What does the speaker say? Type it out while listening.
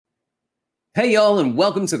Hey, y'all, and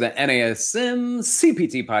welcome to the NASM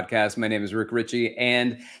CPT podcast. My name is Rick Ritchie,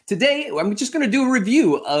 and today I'm just going to do a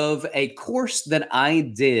review of a course that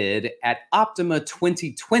I did at Optima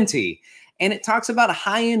 2020. And it talks about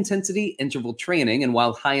high-intensity interval training. And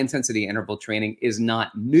while high-intensity interval training is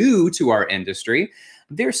not new to our industry,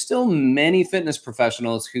 there's still many fitness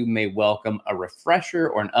professionals who may welcome a refresher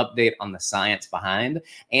or an update on the science behind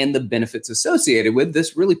and the benefits associated with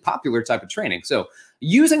this really popular type of training. So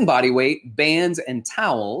using body weight, bands, and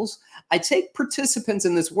towels, I take participants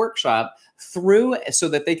in this workshop through so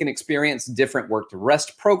that they can experience different work to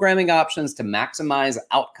rest programming options to maximize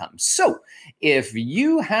outcomes. So if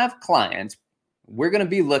you have clients, we're going to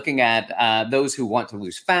be looking at those who want to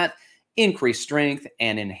lose fat, increase strength,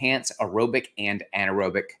 and enhance aerobic and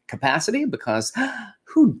anaerobic capacity, because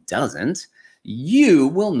who doesn't? You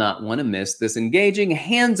will not want to miss this engaging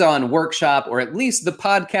hands-on workshop, or at least the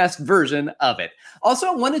podcast version of it. Also,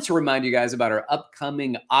 I wanted to remind you guys about our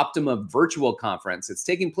upcoming Optima virtual conference. It's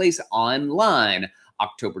taking place online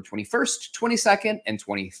October 21st, 22nd, and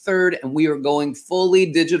 23rd, and we are going fully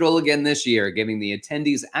digital again this year, giving the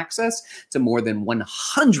attendees access to more than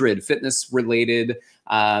 100 fitness-related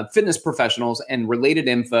fitness professionals and related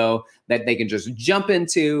info that they can just jump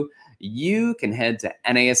into. You can head to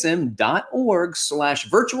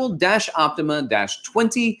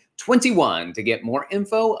nasm.org/virtual-optima-2021 to get more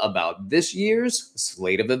info about this year's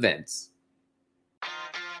slate of events.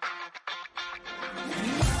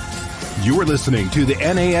 You are listening to the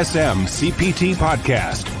NASM CPT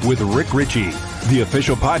podcast with Rick Ritchie, the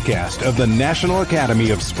official podcast of the National Academy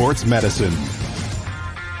of Sports Medicine.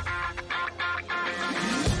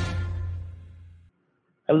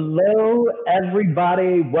 Hello,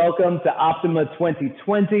 everybody. Welcome to Optima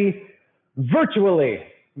 2020 virtually.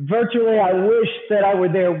 I wish that I were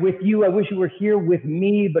there with you. I wish you were here with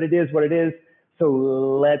me, but it is what it is. So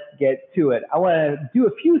let's get to it. I want to do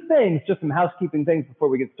a few things, just some housekeeping things before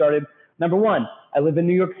we get started. Number one, I live in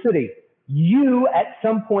New York City. You, at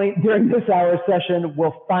some point during this hour session,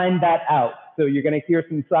 will find that out. So you're going to hear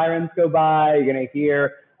some sirens go by. You're going to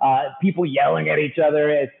hear people yelling at each other.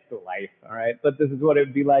 It's life, all right? But this is what it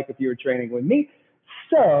would be like if you were training with me.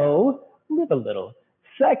 So live a little.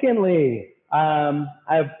 Secondly, I'll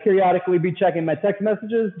periodically be checking my text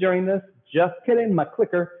messages during this. Just kidding, my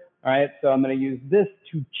clicker. All right, so I'm going to use this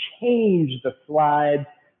to change the slides.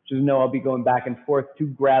 Just know I'll be going back and forth to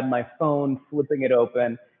grab my phone, flipping it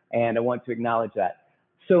open, and I want to acknowledge that.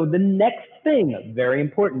 So the next thing, very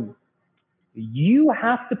important, you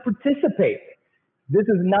have to participate. This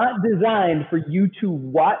is not designed for you to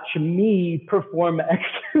watch me perform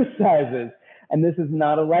exercises, and this is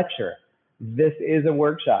not a lecture. This is a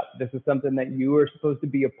workshop. This is something that you are supposed to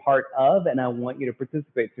be a part of, and I want you to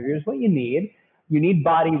participate. So here's what you need. You need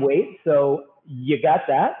body weight, so you got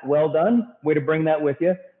that. Well done. Way to bring that with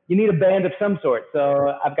you. You need a band of some sort.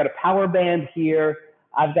 So I've got a power band here.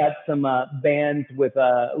 I've got some bands with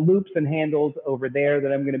loops and handles over there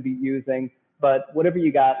that I'm going to be using. But whatever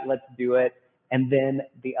you got, let's do it. And then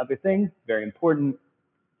the other thing, very important,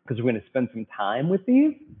 because we're going to spend some time with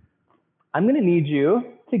these, I'm going to need you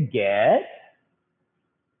to get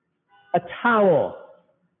a towel.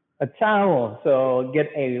 A towel. So get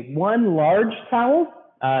one large towel.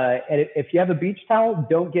 And if you have a beach towel,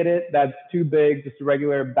 don't get it. That's too big. Just a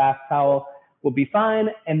regular bath towel will be fine.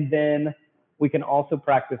 And then we can also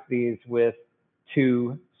practice these with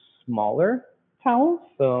two smaller towels.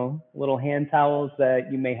 So little hand towels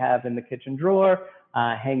that you may have in the kitchen drawer,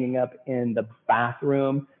 hanging up in the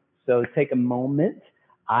bathroom. So take a moment.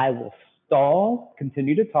 I will stall,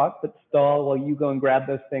 continue to talk, but stall while you go and grab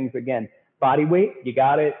those things again. Body weight, you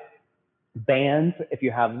got it. Bands, if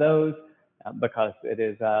you have those, because it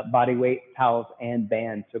is body weight, towels, and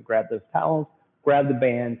bands. So grab those towels, grab the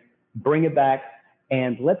bands, bring it back,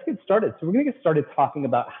 and let's get started. So we're going to get started talking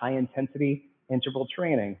about high-intensity interval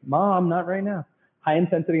training. Mom, not right now.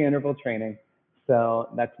 High-intensity interval training. So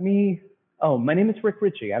that's me. Oh, my name is Rick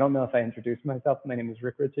Ritchie. I don't know if I introduced myself. My name is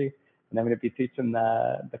Rick Ritchie, and I'm going to be teaching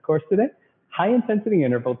the course today. High-intensity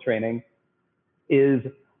interval training is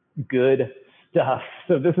good stuff.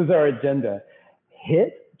 So this is our agenda.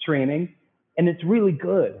 HIIT training, and it's really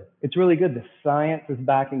good. It's really good. The science is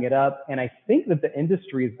backing it up, and I think that the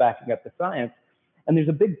industry is backing up the science. And there's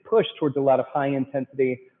a big push towards a lot of high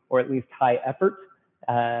intensity, or at least high effort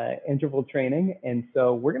interval training. And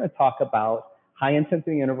so we're going to talk about high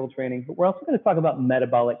intensity interval training, but we're also going to talk about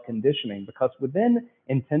metabolic conditioning, because within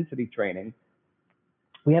intensity training,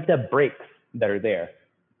 we have to have breaks that are there.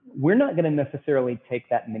 We're not going to necessarily take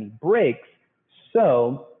that many breaks.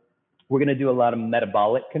 So we're going to do a lot of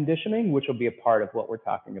metabolic conditioning, which will be a part of what we're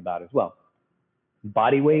talking about as well.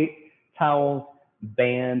 Body weight, towels,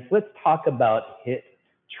 bands. Let's talk about HIIT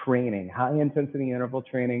training, high intensity interval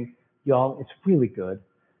training. Y'all, it's really good.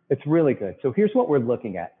 It's really good. So here's what we're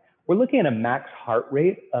looking at. We're looking at a max heart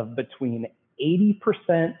rate of between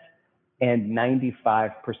 80% and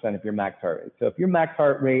 95% of your max heart rate. So if your max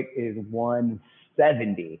heart rate is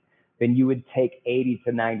 170, then you would take 80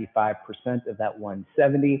 to 95% of that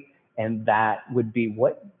 170, and that would be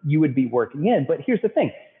what you would be working in. But here's the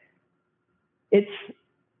thing.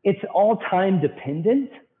 It's all time dependent.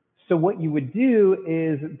 So what you would do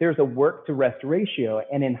is there's a work to rest ratio.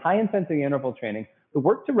 And in high intensity interval training, the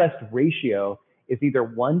work to rest ratio is either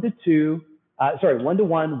 1 to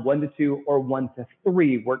 1, 1 to 2, or 1 to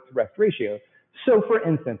 3 work to rest ratio. So for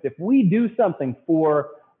instance, if we do something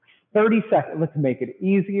for 30 seconds, let's make it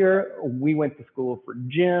easier. We went to school for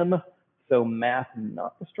gym, so math,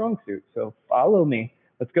 not the strong suit. So follow me.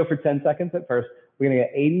 Let's go for 10 seconds at first. We're gonna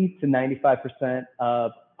get 80 to 95%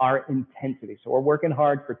 of our intensity. So we're working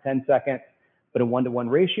hard for 10 seconds, but a 1-to-1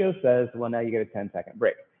 ratio says, well, now you get a 10-second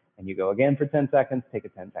break. And you go again for 10 seconds, take a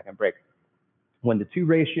 10-second break. 1 to 2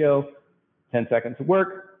 ratio, 10 seconds of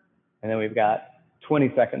work, and then we've got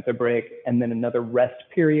 20 seconds of break, and then another rest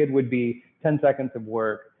period would be 10 seconds of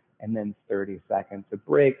work, and then 30 seconds of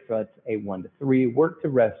break. So it's a 1 to 3 work to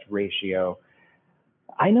rest ratio.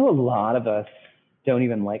 I know a lot of us don't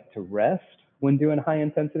even like to rest when doing high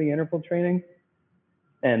intensity interval training.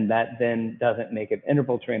 And that then doesn't make it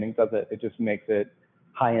interval training, does it? It just makes it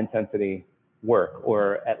high intensity work,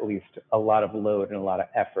 or at least a lot of load and a lot of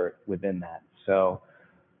effort within that. So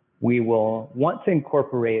we will want to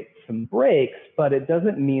incorporate some breaks, but it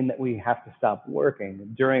doesn't mean that we have to stop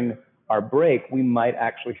working. During our break, we might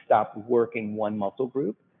actually stop working one muscle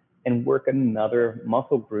group and work another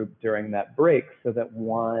muscle group during that break, so that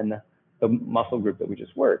the muscle group that we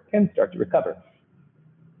just worked can start to recover.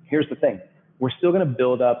 Here's the thing. We're still going to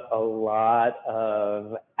build up a lot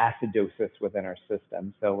of acidosis within our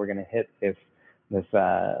system. So we're going to hit this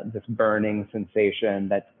burning sensation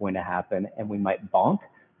that's going to happen, and we might bonk.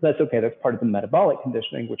 That's okay. That's part of the metabolic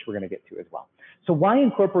conditioning, which we're going to get to as well. So why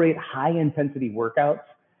incorporate high intensity workouts?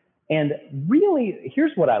 And really,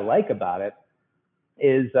 here's what I like about it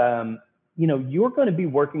is, you're going to be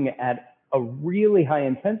working at a really high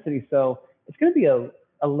intensity. So it's going to be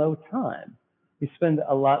a low time. You spend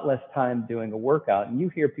a lot less time doing a workout, and you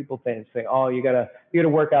hear people say, "Oh, you gotta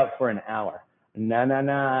work out for an hour." No,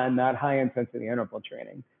 not high intensity interval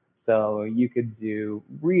training. So you could do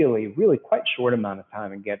really, really quite short amount of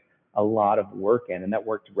time and get a lot of work in, and that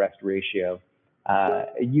work to rest ratio.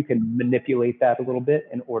 You can manipulate that a little bit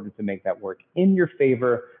in order to make that work in your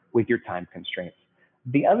favor with your time constraints.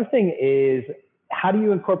 The other thing is, how do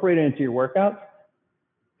you incorporate it into your workouts?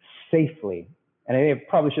 Safely. And I think it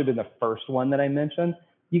probably should have been the first one that I mentioned.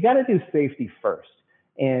 You got to do safety first.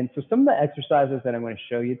 And so some of the exercises that I'm going to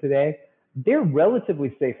show you today, they're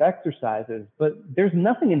relatively safe exercises, but there's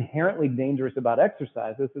nothing inherently dangerous about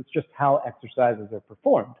exercises. It's just how exercises are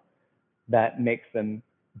performed that makes them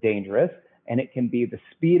dangerous. And it can be the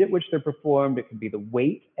speed at which they're performed. It can be the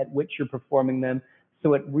weight at which you're performing them.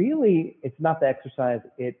 So it's not the exercise,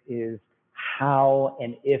 it is how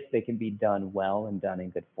and if they can be done well and done in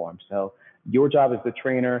good form. So your job as the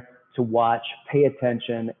trainer to watch, pay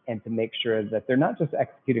attention, and to make sure that they're not just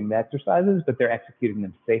executing the exercises, but they're executing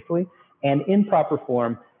them safely and in proper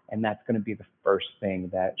form. And that's going to be the first thing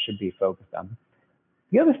that should be focused on.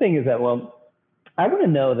 The other thing is that, I want to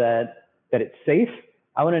know that it's safe.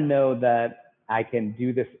 I want to know that I can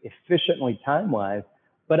do this efficiently time-wise,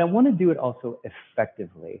 but I want to do it also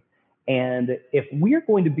effectively. And if we're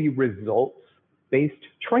going to be results-based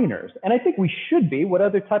trainers, and I think we should be, what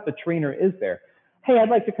other type of trainer is there? Hey, I'd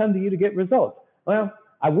like to come to you to get results. Well,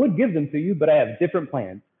 I would give them to you, but I have different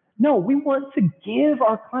plans. No, we want to give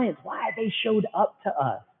our clients why they showed up to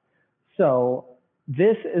us. So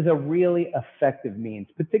this is a really effective means,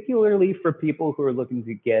 particularly for people who are looking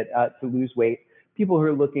to get to lose weight, people who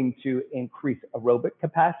are looking to increase aerobic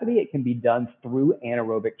capacity. It can be done through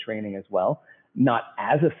anaerobic training as well. Not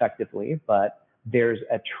as effectively, but there's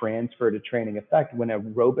a transfer to training effect. When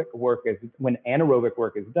anaerobic work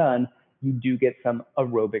is done, you do get some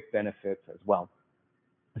aerobic benefits as well.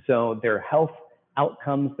 So there are health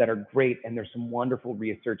outcomes that are great, and there's some wonderful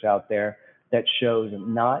research out there that shows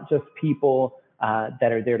not just people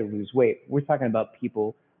that are there to lose weight. We're talking about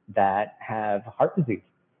people that have heart disease,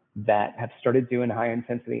 that have started doing high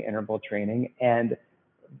intensity interval training. And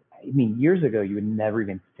I mean, years ago, you would never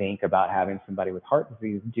even think about having somebody with heart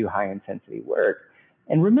disease do high intensity work.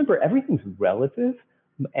 And remember, everything's relative,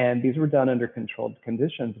 and these were done under controlled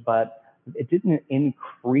conditions, but it didn't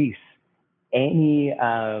increase any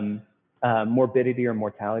morbidity or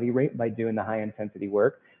mortality rate by doing the high intensity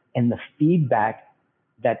work. And the feedback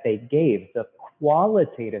that they gave, the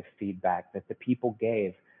qualitative feedback that the people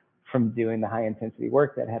gave from doing the high intensity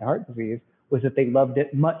work that had heart disease was that they loved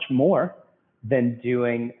it much more than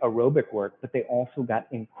doing aerobic work, but they also got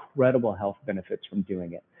incredible health benefits from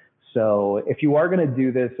doing it. So if you are going to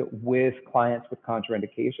do this with clients with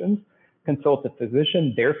contraindications, consult a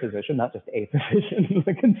physician, their physician, not just a physician,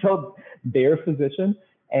 consult their physician,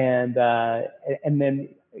 and then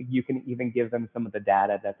you can even give them some of the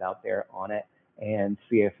data that's out there on it and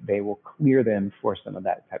see if they will clear them for some of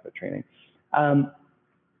that type of training.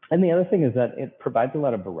 And the other thing is that it provides a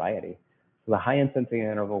lot of variety. So the high intensity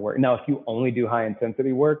interval work. Now, if you only do high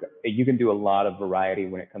intensity work, you can do a lot of variety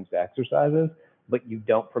when it comes to exercises, but you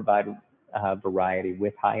don't provide variety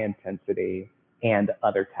with high intensity and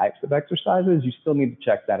other types of exercises. You still need to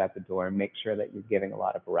check that at the door and make sure that you're giving a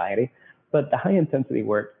lot of variety. But the high intensity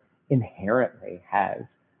work inherently has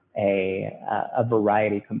a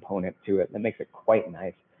variety component to it that makes it quite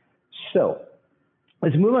nice. So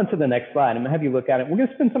let's move on to the next slide. I'm gonna have you look at it. We're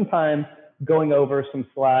gonna spend some time going over some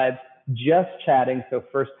slides, just chatting. So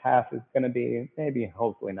first half is gonna be maybe,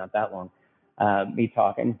 hopefully not that long, me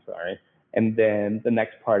talking, sorry. And then the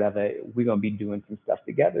next part of it, we're gonna be doing some stuff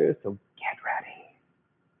together. So get ready.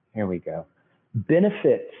 Here we go.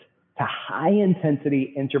 Benefits to high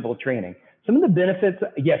intensity interval training. Some of the benefits,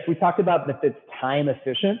 yes, we talked about that it's time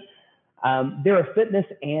efficient. There are fitness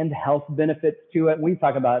and health benefits to it. We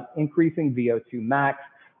talk about increasing VO2 max,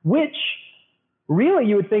 which really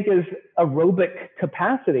you would think is aerobic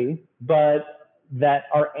capacity, but that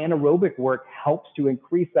our anaerobic work helps to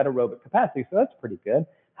increase that aerobic capacity. So that's pretty good.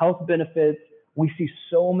 Health benefits, we see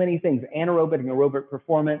so many things. Anaerobic and aerobic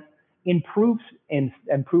performance, improvements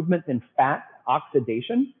in fat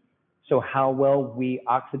oxidation. So how well we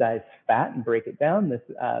oxidize fat and break it down, this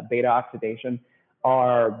beta oxidation.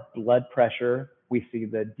 Our blood pressure, we see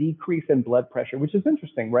the decrease in blood pressure, which is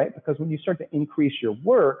interesting, right? Because when you start to increase your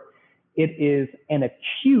work, it is an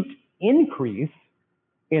acute increase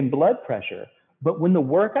in blood pressure. But when the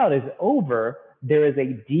workout is over, there is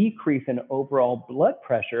a decrease in overall blood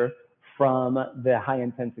pressure from the high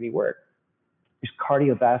intensity work. There's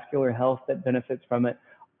cardiovascular health that benefits from it.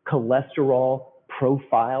 Cholesterol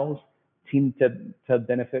profiles seem to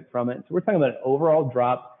benefit from it. So we're talking about an overall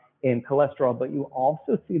drop in cholesterol, but you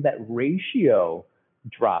also see that ratio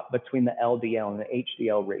drop between the LDL and the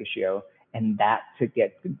HDL ratio, and that to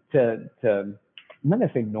get to I'm not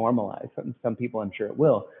gonna say normalize, some people I'm sure it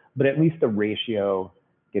will, but at least the ratio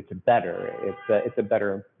gets better. It's a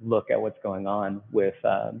better look at what's going on with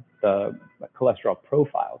the cholesterol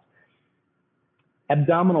profiles.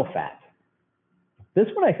 Abdominal fat. This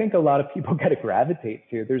one I think a lot of people got to gravitate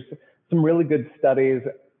to. There's some really good studies,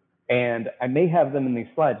 and I may have them in these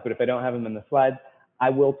slides, but if I don't have them in the slides, I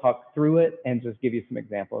will talk through it and just give you some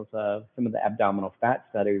examples of some of the abdominal fat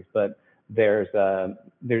studies. But there's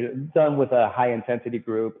done with a high intensity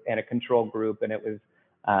group and a control group, and it was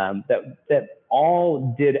that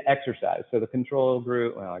all did exercise. So the control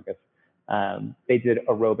group, well, I guess they did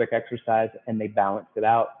aerobic exercise, and they balanced it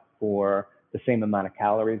out for the same amount of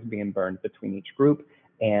calories being burned between each group.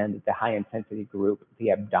 And the high intensity group,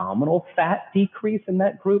 the abdominal fat decrease in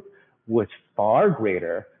that group was far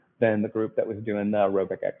greater than the group that was doing the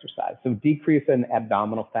aerobic exercise. So decrease in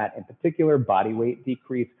abdominal fat in particular, body weight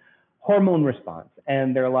decrease, hormone response.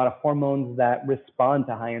 And there are a lot of hormones that respond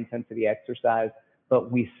to high intensity exercise,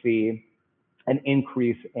 but we see an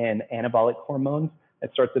increase in anabolic hormones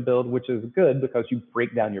that starts to build, which is good because you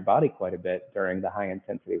break down your body quite a bit during the high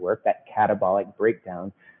intensity work, that catabolic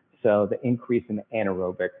breakdown. So the increase in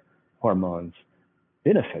anaerobic hormones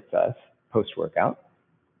benefits us post-workout,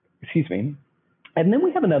 excuse me. And then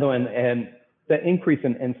we have another one, and the increase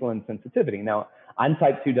in insulin sensitivity. Now, I'm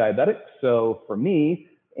type 2 diabetic, so for me,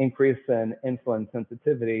 increase in insulin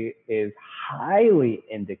sensitivity is highly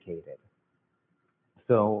indicated.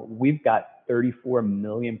 So we've got 34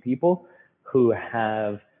 million people who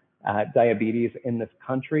have diabetes in this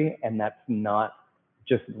country, and that's not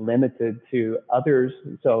just limited to others.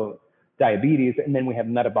 So diabetes, and then we have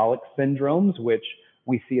metabolic syndromes, which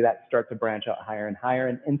we see that start to branch out higher and higher.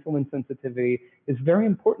 And insulin sensitivity is very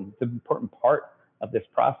important. It's an important part of this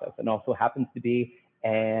process, and also happens to be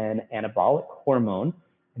an anabolic hormone.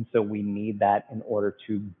 And so we need that in order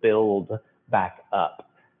to build back up.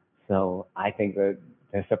 So I think that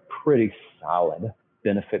there's a pretty solid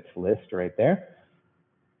benefits list right there.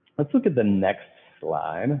 Let's look at the next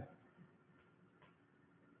slide.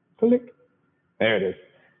 Click. There it is.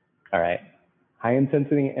 All right. High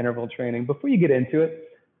intensity interval training. Before you get into it,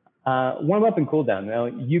 warm up and cool down. Now,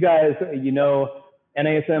 you guys, you know,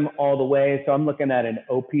 NASM all the way. So I'm looking at an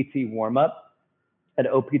OPT warm-up. An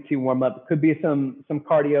OPT warm-up could be some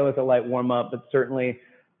cardio as a light warm-up, but certainly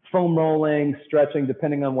foam rolling, stretching,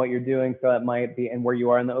 depending on what you're doing. So that might be, and where you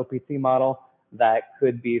are in the OPT model, that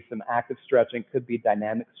could be some active stretching, could be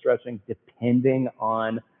dynamic stretching, depending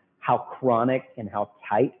on how chronic and how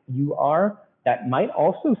tight you are. That might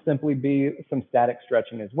also simply be some static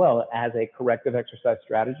stretching as well as a corrective exercise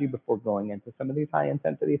strategy before going into some of these high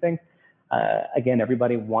intensity things. Again,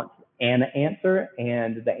 everybody wants an answer,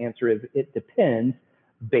 and the answer is it depends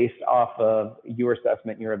based off of your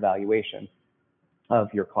assessment, your evaluation of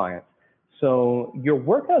your clients. So your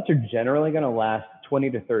workouts are generally going to last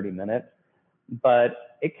 20 to 30 minutes,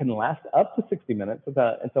 but it can last up to 60 minutes.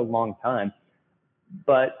 It's a long time.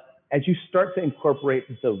 But as you start to incorporate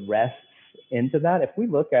the rests into that, if we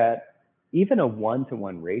look at even a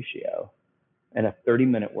 1-to-1 ratio and a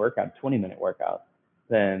 30-minute workout, 20-minute workout,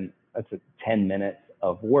 then that's 10 minutes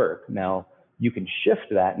of work. Now, you can shift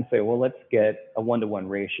that and say, well, let's get a 1-to-1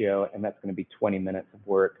 ratio, and that's going to be 20 minutes of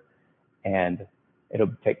work, and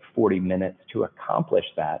it'll take 40 minutes to accomplish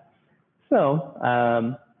that.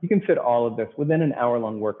 So you can fit all of this within an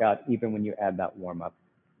hour-long workout, even when you add that warm-up.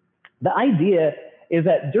 The idea is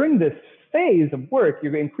that during this phase of work,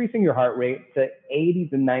 you're increasing your heart rate to 80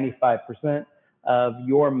 to 95% of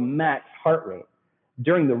your max heart rate.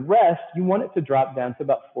 During the rest, you want it to drop down to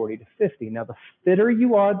about 40 to 50. Now, the fitter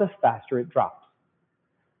you are, the faster it drops.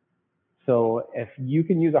 So if you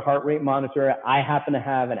can use a heart rate monitor, I happen to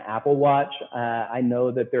have an Apple Watch. I know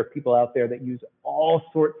that there are people out there that use all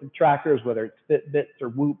sorts of trackers, whether it's Fitbits or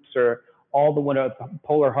Whoops or all the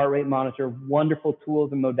polar heart rate monitor, wonderful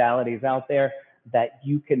tools and modalities out there that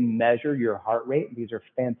you can measure your heart rate. These are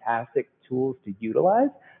fantastic tools to utilize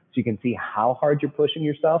so you can see how hard you're pushing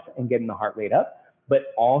yourself and getting the heart rate up,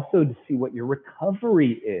 but also to see what your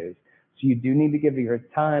recovery is. So you do need to give your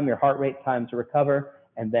heart rate time to recover,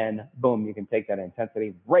 and then boom, you can take that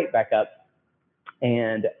intensity right back up.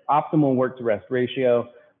 And optimal work to rest ratio,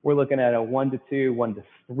 we're looking at a 1-to-2,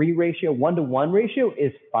 1-to-3 ratio. 1-to-1 ratio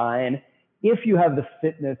is fine if you have the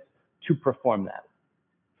fitness to perform that.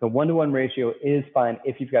 So 1-to-1 ratio is fine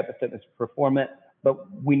if you've got the fitness to perform it. But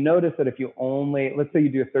we notice that if you only, let's say you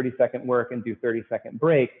do a 30-second work and do 30-second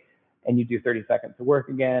break, and you do 30 seconds of work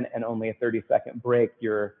again and only a 30-second break,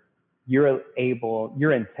 your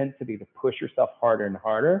intensity to push yourself harder and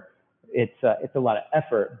harder, it's a lot of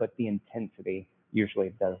effort, but the intensity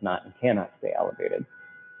usually does not and cannot stay elevated.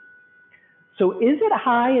 So is it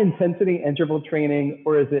high intensity interval training,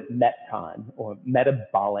 or is it METCON, or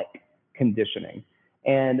metabolic conditioning?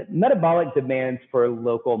 And metabolic demands for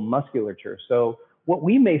local musculature. So what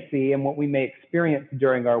we may see and what we may experience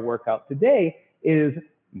during our workout today is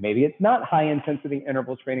maybe it's not high intensity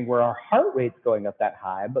interval training where our heart rate's going up that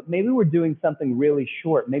high, but maybe we're doing something really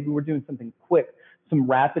short. Maybe we're doing something quick, some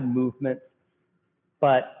rapid movements,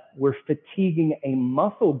 but we're fatiguing a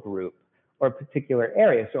muscle group or a particular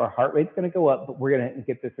area. So our heart rate's going to go up, but we're going to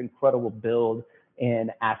get this incredible build in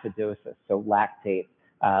acidosis. So lactic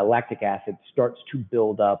acid starts to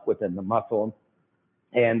build up within the muscle.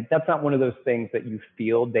 And that's not one of those things that you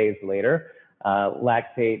feel days later.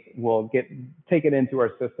 Lactate will take it into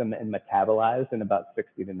our system and metabolize in about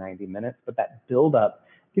 60 to 90 minutes, but that buildup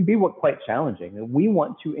can be quite challenging. And we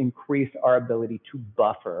want to increase our ability to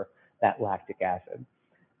buffer that lactic acid.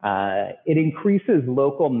 It increases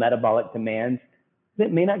local metabolic demands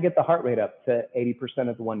that may not get the heart rate up to 80%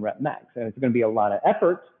 of the 1 rep max. And it's going to be a lot of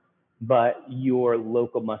effort, but your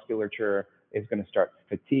local musculature is going to start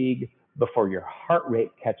to fatigue before your heart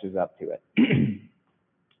rate catches up to it.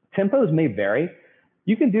 Tempos may vary.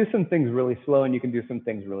 You can do some things really slow and you can do some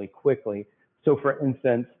things really quickly. So for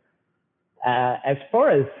instance, as far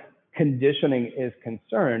as conditioning is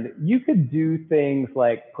concerned, you could do things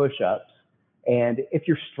like push-ups. And if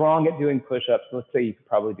you're strong at doing push-ups, let's say you could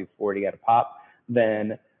probably do 40 at a pop,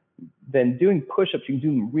 then doing push-ups, you can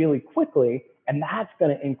do them really quickly, and that's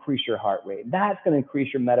going to increase your heart rate. That's going to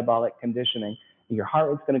increase your metabolic conditioning. Your heart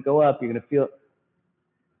rate's going to go up. You're going to feel it.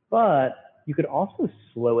 But you could also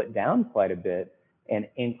slow it down quite a bit and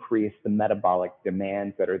increase the metabolic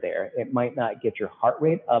demands that are there. It might not get your heart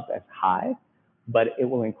rate up as high, but it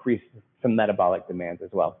will increase some metabolic demands as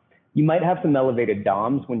well. You might have some elevated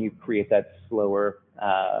DOMs when you create that slower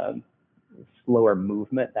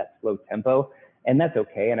movement, that slow tempo, and that's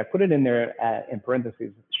okay. And I put it in there in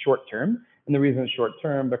parentheses, short term. And the reason it's short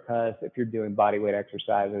term, because if you're doing body weight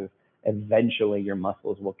exercises, eventually your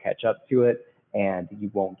muscles will catch up to it and you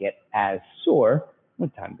won't get as sore when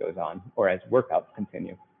time goes on or as workouts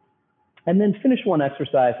continue. And then finish one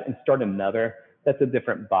exercise and start another. That's a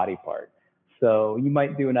different body part. So you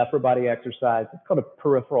might do an upper body exercise. It's called a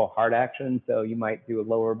peripheral heart action. So you might do a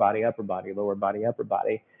lower body, upper body, lower body, upper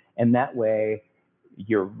body. And that way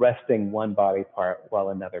you're resting one body part while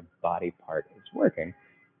another body part is working.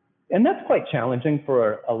 And that's quite challenging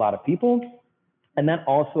for a lot of people. And that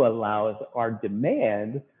also allows our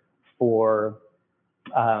demand for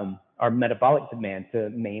our metabolic demand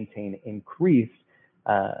to maintain increased.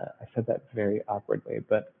 I said that very awkwardly,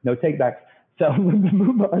 but no takebacks. So let's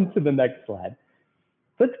move on to the next slide.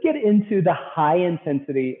 Let's get into the high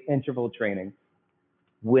intensity interval training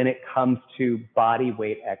when it comes to body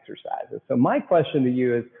weight exercises. So my question to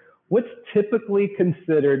you is, what's typically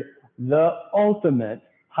considered the ultimate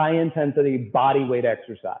high intensity body weight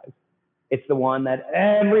exercise? It's the one that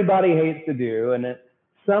everybody hates to do, and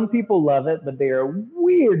some people love it, but they are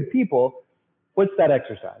weird people. What's that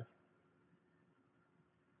exercise?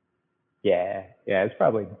 Yeah, it's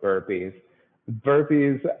probably burpees.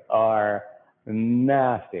 Burpees are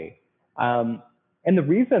nasty. And the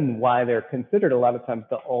reason why they're considered a lot of times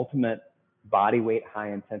the ultimate body weight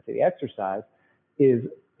high intensity exercise is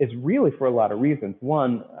really for a lot of reasons.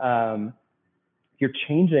 One, you're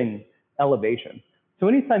changing elevation. So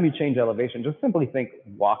anytime you change elevation, just simply think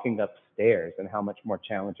walking upstairs and how much more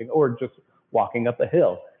challenging, or just walking up a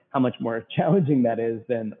hill, how much more challenging that is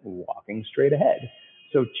than walking straight ahead.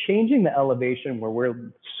 So changing the elevation where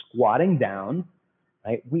we're squatting down,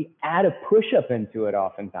 right? We add a push-up into it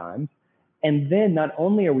oftentimes. And then not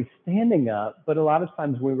only are we standing up, but a lot of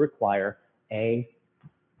times we require a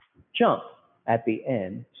jump at the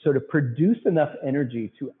end. So to produce enough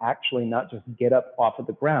energy to actually not just get up off of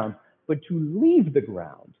the ground, but to leave the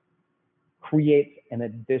ground creates an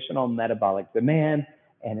additional metabolic demand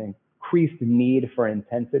and increased need for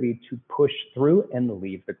intensity to push through and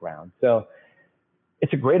leave the ground. So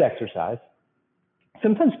it's a great exercise.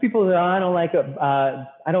 Sometimes people say, I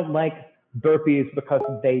don't like burpees because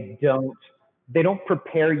they don't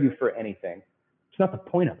prepare you for anything. It's not the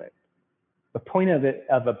point of it. The point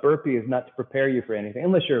of a burpee is not to prepare you for anything,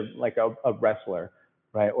 unless you're like a wrestler,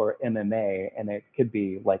 right, or MMA, and it could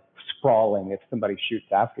be like sprawling if somebody shoots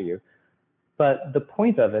after you. But the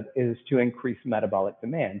point of it is to increase metabolic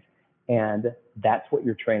demand, and that's what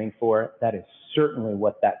you're training for. That is certainly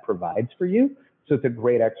what that provides for you. So it's a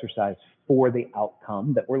great exercise for the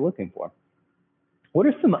outcome that we're looking for. What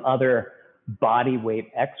are some other body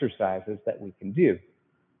weight exercises that we can do?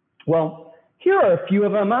 Well, here are a few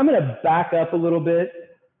of them. I'm going to back up a little bit.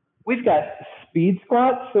 We've got speed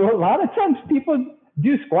squats. So a lot of times people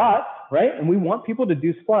do squats, right? And we want people to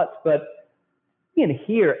do squats, but in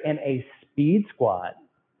here in a speed squat,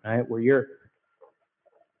 right, where you're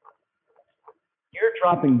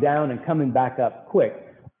dropping down and coming back up quick.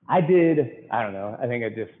 I think I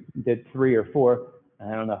just did 3 or 4.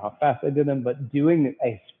 I don't know how fast I did them, but doing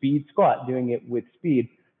a speed squat, doing it with speed,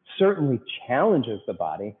 certainly challenges the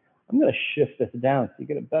body. I'm going to shift this down so you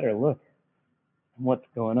get a better look at what's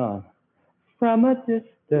going on from a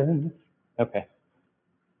distance. Okay.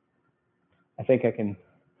 I think I can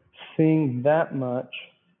sing that much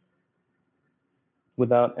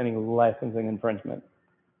without any licensing infringement.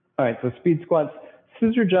 All right, so speed squats,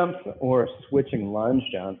 scissor jumps, or switching lunge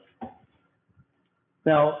jumps.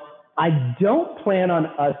 Now, I don't plan on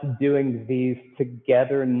us doing these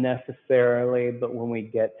together necessarily, but when we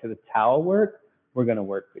get to the towel work, we're going to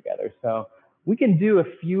work together. So we can do a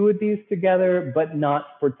few of these together, but not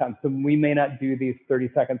for time. So we may not do these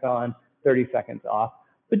 30 seconds on, 30 seconds off,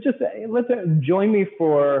 but just let's join me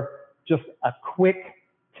for just a quick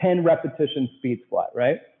 10 repetition speed squat,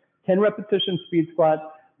 right? 10 repetition speed squats.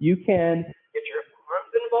 You can get your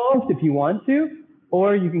arms involved if you want to,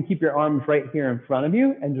 or you can keep your arms right here in front of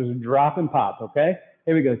you and just drop and pop, okay?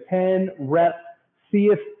 Here we go, 10 reps. See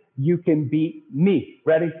if you can beat me.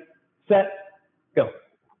 Ready, set, go.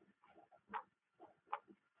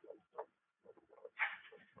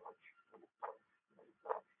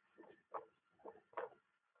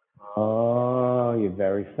 Oh, you're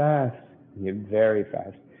very fast. You're very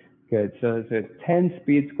fast. Good, so it's a 10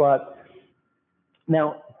 speed squats.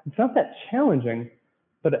 Now, it's not that challenging,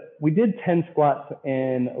 but we did 10 squats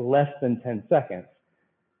in less than 10 seconds.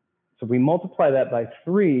 So we multiply that by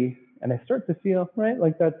 3, and I start to feel, right,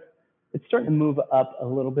 like it's starting to move up a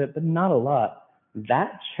little bit, but not a lot.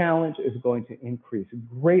 That challenge is going to increase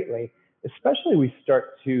greatly, especially we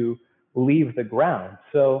start to leave the ground.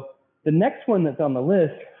 So the next one that's on the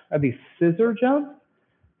list are these scissor jumps.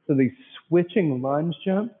 So these switching lunge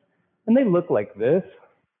jumps, and they look like this.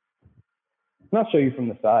 And I'll show you from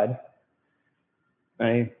the side.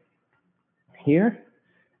 Right here,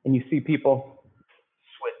 and you see people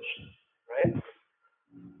switch, right?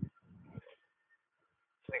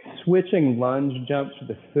 So they switching lunge jumps to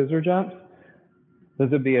the scissor jumps. Those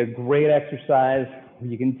would be a great exercise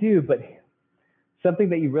you can do, but something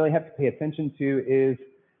that you really have to pay attention to is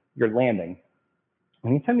your landing.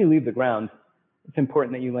 Anytime you leave the ground, it's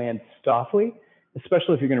important that you land softly,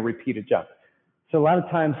 especially if you're going to repeat a jump. So a lot of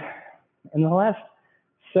times, in the last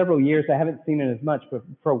several years, I haven't seen it as much, but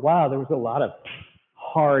for a while, there was a lot of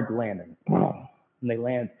hard landing. And they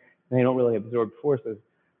land, and they don't really absorb forces.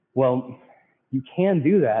 Well, you can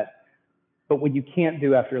do that, but what you can't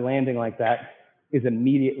do after landing like that is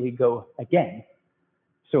immediately go again.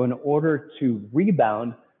 So in order to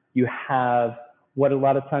rebound, you have what a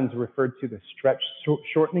lot of times referred to the stretch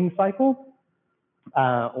shortening cycle,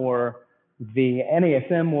 or the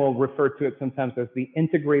NASM will refer to it sometimes as the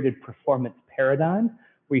integrated performance paradigm,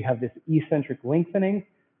 where you have this eccentric lengthening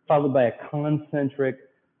followed by a concentric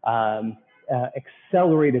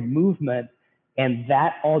accelerated movement. And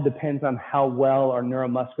that all depends on how well our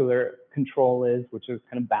neuromuscular control is, which is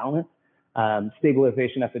kind of balance,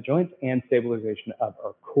 stabilization at the joints and stabilization of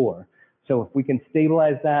our core. So if we can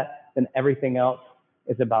stabilize that, then everything else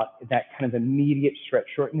is about that kind of immediate stretch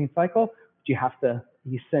shortening cycle, but you have to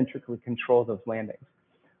eccentrically control those landings.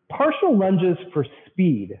 Partial lunges for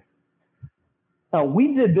speed. Now,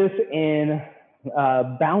 we did this in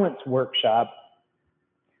a balance workshop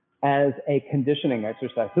as a conditioning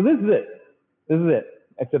exercise. So this is it. This is it.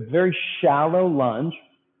 It's a very shallow lunge,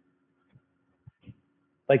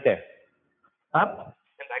 like there. Up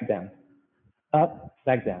and back down. Up,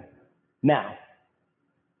 back down. Now,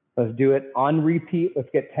 let's do it on repeat. Let's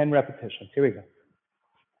get 10 repetitions. Here we go.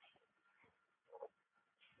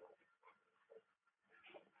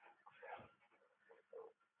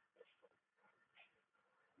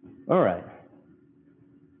 All right.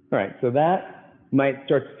 All right, so that might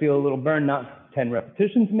start to feel a little burn, not 10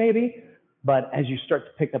 repetitions maybe, but as you start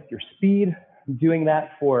to pick up your speed, doing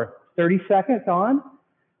that for 30 seconds on,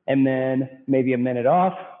 and then maybe a minute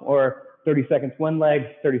off, or 30 seconds one leg,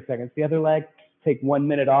 30 seconds the other leg, take 1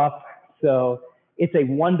 minute off. So it's a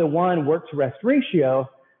 1-to-1 work to rest ratio,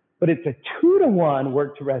 but it's a 2-to-1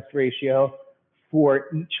 work to rest ratio for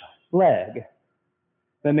each leg. Does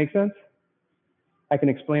that make sense? I can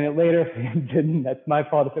explain it later. If it didn't, that's my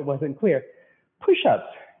fault if it wasn't clear. Push-ups.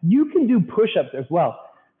 You can do push-ups as well.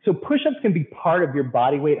 So push-ups can be part of your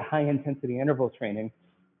body weight high intensity interval training.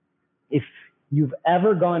 If you've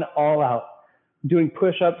ever gone all out doing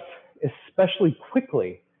push-ups, especially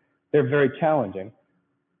quickly, they're very challenging.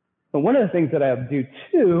 But one of the things that I do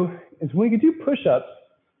too is when you do push-ups,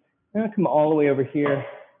 I'm going to come all the way over here. I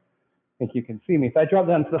think you can see me. If I drop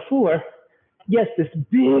down to the floor, yes, this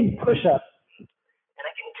big push-up, and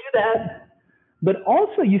I can do that. But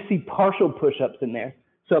also you see partial push-ups in there.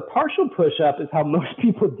 So a partial push-up is how most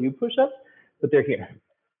people do push-ups, but they're here.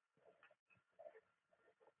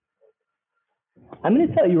 I'm going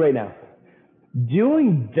to tell you right now,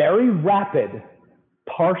 doing very rapid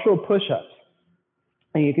partial push-ups,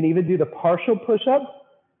 and you can even do the partial push-up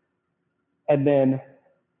and then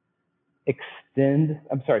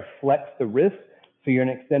flex the wrist so you're in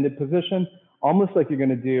an extended position, almost like you're going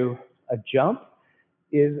to do a jump,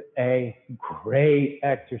 is a great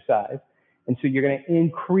exercise. And so you're going to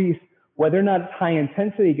increase, whether or not it's high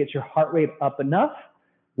intensity, get your heart rate up enough.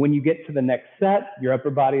 When you get to the next set, your upper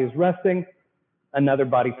body is resting, another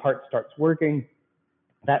body part starts working,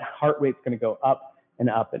 that heart rate's going to go up and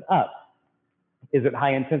up and up. Is it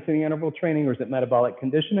high intensity interval training or is it metabolic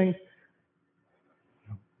conditioning?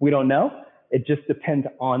 We don't know. It just depends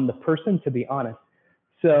on the person, to be honest.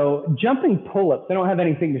 So jumping pull-ups, I don't have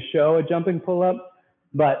anything to show a jumping pull-up,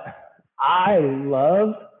 but I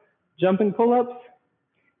love jumping pull-ups,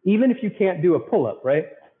 even if you can't do a pull-up, right?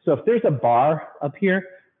 So if there's a bar up here,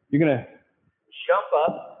 you're going to jump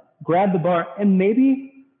up, grab the bar, and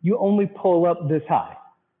maybe you only pull up this high.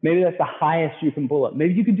 Maybe that's the highest you can pull up.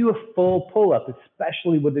 Maybe you can do a full pull-up,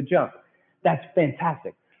 especially with a jump. That's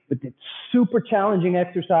fantastic. But it's super challenging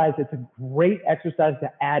exercise. It's a great exercise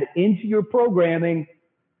to add into your programming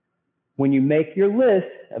when you make your list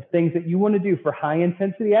of things that you want to do for high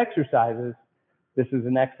intensity exercises. This is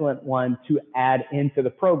an excellent one to add into the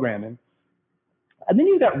programming. And then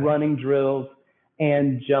you've got running drills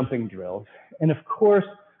and jumping drills. And of course,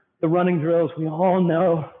 the running drills, we all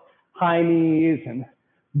know high knees and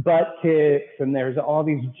butt kicks, and there's all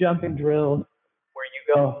these jumping drills where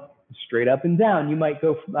you go straight up and down. You might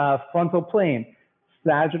go frontal plane,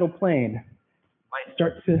 sagittal plane. You might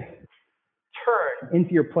start to turn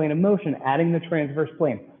into your plane of motion, adding the transverse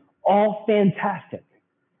plane. All fantastic.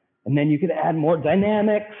 And then you can add more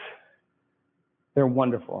dynamics. They're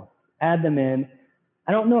wonderful. Add them in.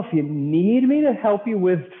 I don't know if you need me to help you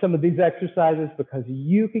with some of these exercises, because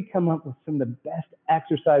you could come up with some of the best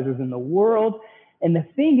exercises in the world. And the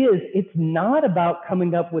thing is, it's not about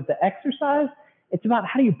coming up with the exercise. It's about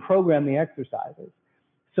how do you program the exercises.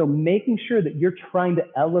 So making sure that you're trying to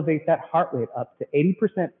elevate that heart rate up to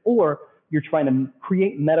 80%, or you're trying to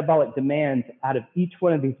create metabolic demands out of each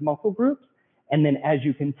one of these muscle groups. And then as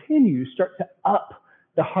you continue, you start to up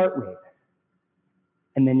the heart rate.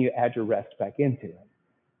 And then you add your rest back into it.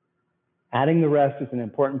 Adding the rest is an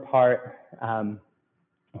important part. I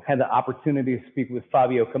had the opportunity to speak with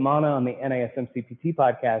Fabio Camana on the NASM CPT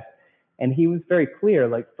podcast, and he was very clear,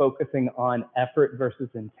 like focusing on effort versus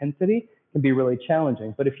intensity can be really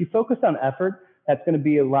challenging. But if you focus on effort, that's going to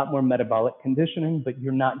be a lot more metabolic conditioning, but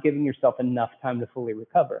you're not giving yourself enough time to fully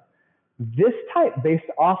recover. This type, based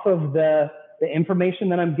off of the information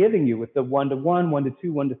that I'm giving you with the 1-to-1, 1-to-2,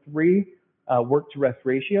 1-to-3 work to rest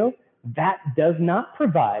ratio, that does not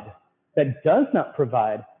provide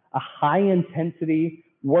a high intensity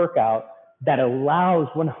workout that allows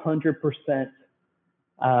 100%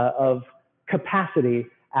 of capacity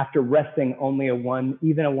after resting only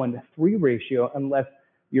even a 1-to-3 ratio, unless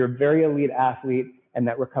you're a very elite athlete and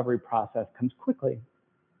that recovery process comes quickly.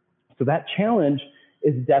 So that challenge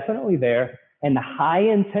is definitely there, and the high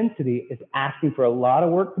intensity is asking for a lot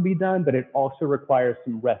of work to be done, but it also requires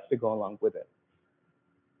some rest to go along with it.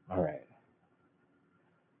 All right.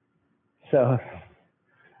 So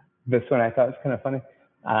this one I thought was kind of funny.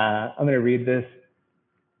 I'm going to read this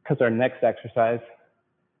because our next exercise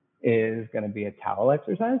is going to be a towel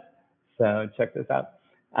exercise. So check this out.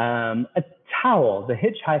 A towel, the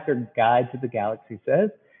Hitchhiker Guide to the Galaxy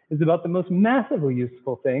says, is about the most massively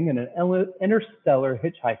useful thing an interstellar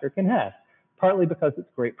hitchhiker can have, partly because it's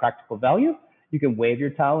great practical value. You can wave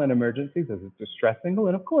your towel in emergencies as a distress signal,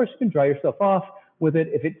 and of course you can dry yourself off with it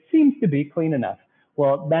if it seems to be clean enough.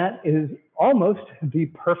 Well, that is almost the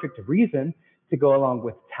perfect reason to go along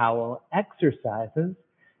with towel exercises.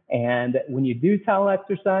 And when you do towel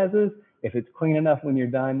exercises, if it's clean enough when you're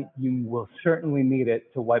done, you will certainly need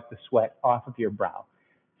it to wipe the sweat off of your brow.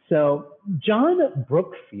 So John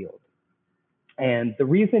Brookfield, and the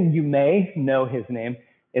reason you may know his name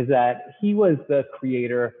is that he was the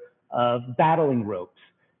creator of battling ropes.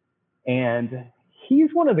 And he's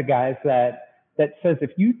one of the guys that says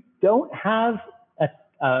if you don't have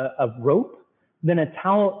a rope, then a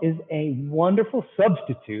towel is a wonderful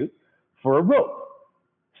substitute for a rope.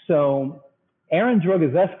 So Aaron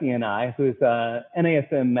Drogozeski and I, who is an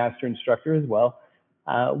NASM master instructor as well,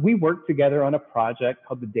 we worked together on a project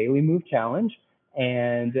called the Daily Move Challenge,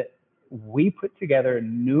 and we put together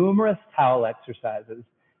numerous towel exercises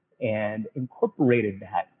and incorporated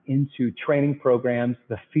that into training programs.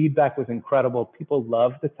 The feedback was incredible. People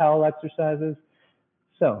loved the towel exercises.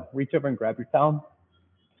 So reach over and grab your towel.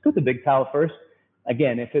 Let's go with the big towel first.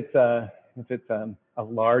 Again, if it's a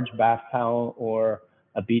large bath towel or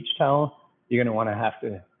a beach towel, you're going to want to have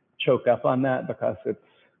to choke up on that because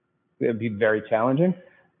it'd be very challenging.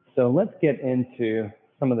 So let's get into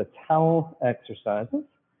some of the towel exercises.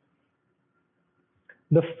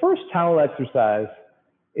 The first towel exercise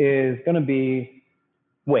is going to be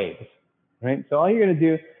waves, right? So all you're going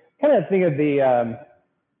to do, kind of think of the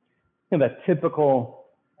a typical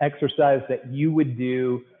exercise that you would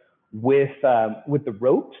do with the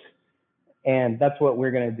ropes, and that's what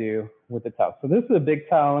we're going to do with the towel. So this is a big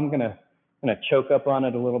towel. I'm going to choke up on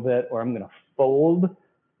it a little bit, or I'm going to fold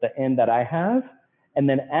the end that I have, and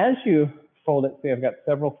then as you fold it, see I've got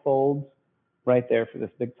several folds right there for this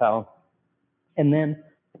big towel, and then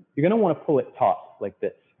you're going to want to pull it taut like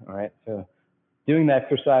this. All right. So doing the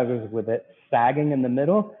exercises with it sagging in the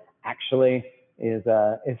middle actually is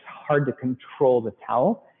hard to control the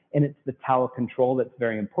towel, and it's the towel control that's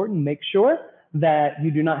very important. Make sure that you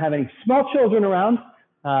do not have any small children around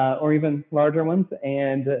or even larger ones,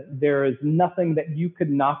 and there is nothing that you could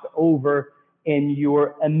knock over in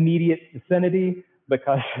your immediate vicinity,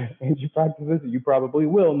 because as you practice this, you probably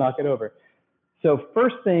will knock it over. So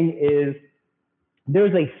first thing is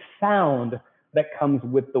there's a sound that comes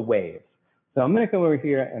with the waves. So I'm going to come over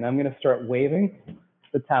here and I'm going to start waving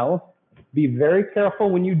the towel. Be very careful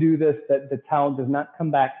when you do this that the towel does not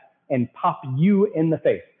come back and pop you in the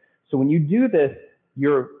face. So when you do this,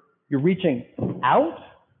 you're reaching out,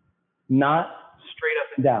 not straight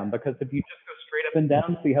up and down, because if you just go straight up and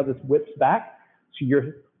down, see how this whips back? So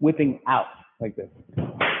you're whipping out like this.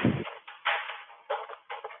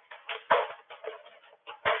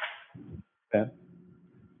 Okay.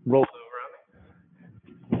 Roll over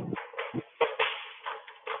on me.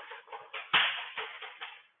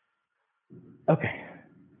 Okay.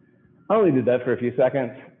 I only did that for a few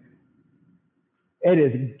seconds. It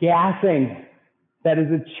is gassing. That is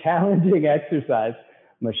a challenging exercise.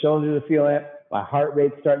 My shoulders are feeling it. My heart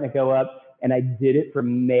rate's starting to go up. And I did it for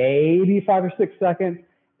maybe 5 or 6 seconds.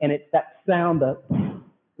 And it's that sound,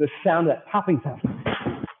 the sound, that popping sound.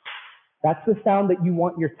 That's the sound that you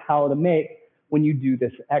want your towel to make when you do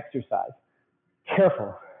this exercise.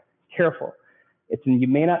 Careful, careful. You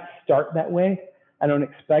may not start that way. I don't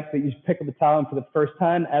expect that you pick up a towel and for the first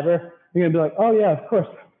time ever, you're gonna be like, oh yeah, of course,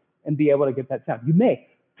 and be able to get that sound. You may,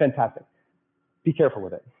 fantastic. Be careful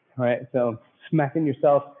with it, all right? So smacking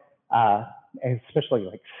yourself, especially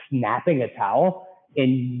like snapping a towel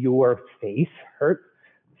in your face hurts.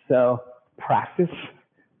 So practice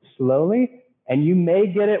slowly, and you may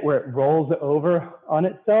get it where it rolls over on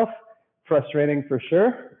itself. Frustrating for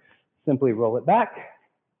sure. Simply roll it back,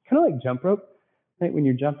 kind of like jump rope, right? When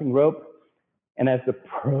you're jumping rope, and as the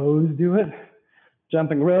pros do it,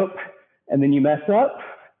 jumping rope, and then you mess up,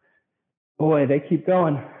 boy, they keep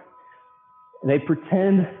going. They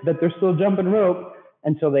pretend that they're still jumping rope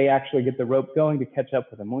until they actually get the rope going to catch up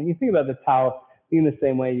with them. When you think about the towel being the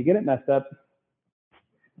same way, you get it messed up,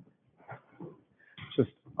 just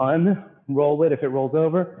unroll it if it rolls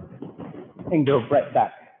over, and go right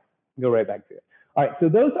back. Go right back to it. All right, so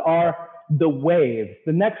those are the waves.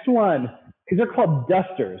 The next one, these are called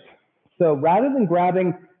dusters. So rather than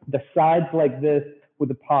grabbing the sides like this with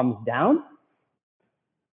the palms down,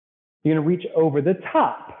 you're gonna reach over the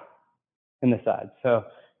top and the sides. So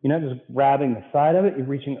you're not just grabbing the side of it, you're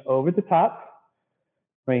reaching over the top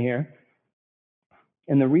right here.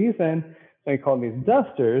 And the reason they call these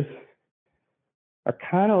dusters are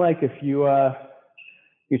kind of like if you're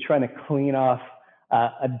trying to clean off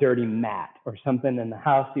a dirty mat or something in the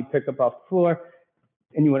house you pick up off the floor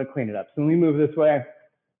and you want to clean it up. So let me move this way.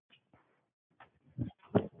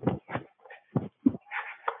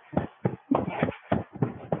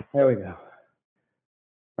 There we go.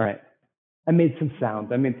 All right. I made some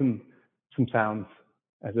sounds. I made some sounds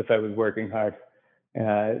as if I was working hard.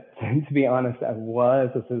 To be honest, I was.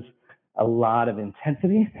 This is a lot of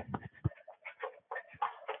intensity.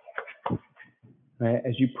 Right?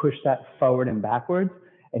 As you push that forward and backwards,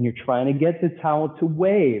 and you're trying to get the towel to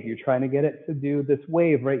wave. You're trying to get it to do this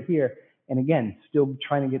wave right here. And again, still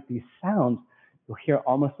trying to get these sounds. You'll hear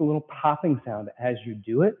almost a little popping sound as you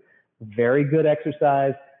do it. Very good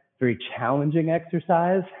exercise, very challenging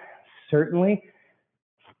exercise. Certainly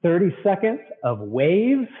 30 seconds of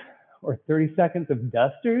waves or 30 seconds of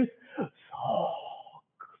dusters,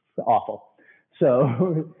 so awful.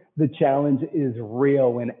 So the challenge is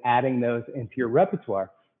real when adding those into your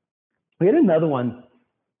repertoire. We had another one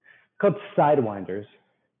called sidewinders.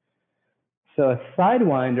 So a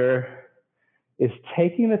sidewinder is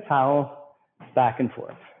taking the towel back and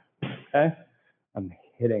forth, okay? I'm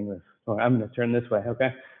hitting this, I'm gonna turn this way,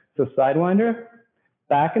 okay? So sidewinder,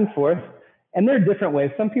 back and forth, and there are different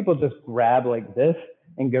ways. Some people just grab like this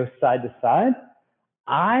and go side to side.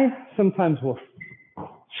 I sometimes will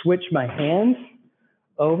switch my hands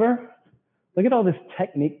over. Look at all this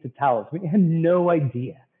technique to towels. We had no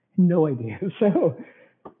idea. So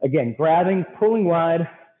again, grabbing, pulling wide.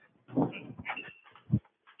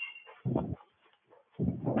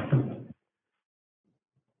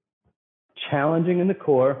 Challenging in the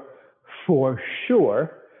core for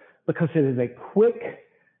sure, because it is a quick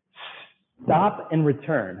stop and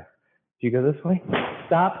return. Do you go this way?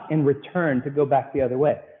 Stop and return to go back the other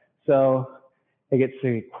way. So it gets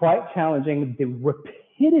to be quite challenging. The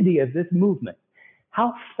rapidity of this movement,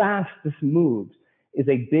 how fast this moves, is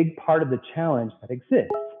a big part of the challenge that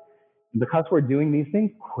exists. And because we're doing these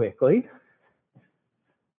things quickly,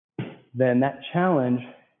 then that challenge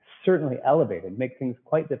certainly elevated, make things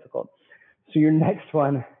quite difficult. So your next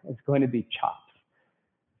one is going to be chops.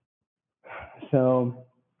 So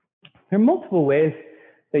there are multiple ways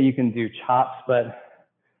that you can do chops, but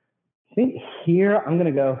I think here I'm going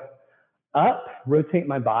to go up, rotate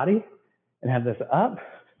my body, and have this up,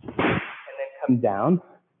 and then come down.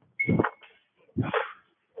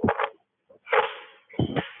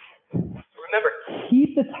 Remember,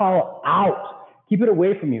 keep the towel out. Keep it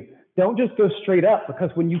away from you. Don't just go straight up, because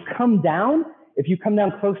when you come down, if you come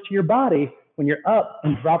down close to your body, when you're up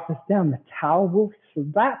and drop this down, the towel will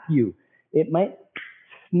slap you. It might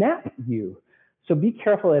snap you. So be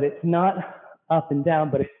careful that it's not up and down,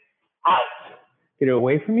 but it's out. Get it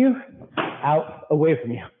away from you, out, away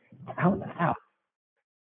from you, out, out.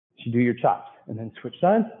 So you do your chops and then switch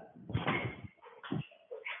sides.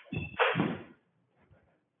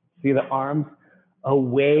 See the arms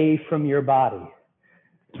away from your body.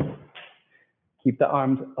 Keep the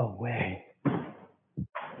arms away.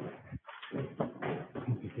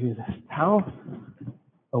 Do this towel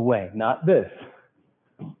away, not this.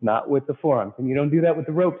 not with the forearms. And you don't do that with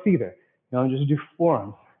the ropes either. You don't just do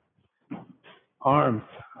forearms. Arms,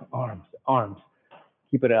 arms, arms.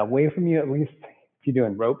 Keep it away from you, at least if you're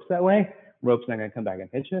doing ropes that way. Rope's not going to come back and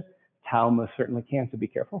hit you. Towel most certainly can, so be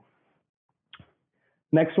careful.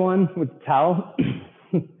 Next one with the towel.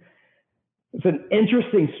 It's an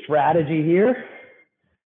interesting strategy here.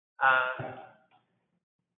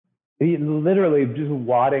 Literally just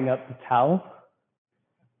wadding up the towel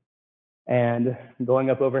and going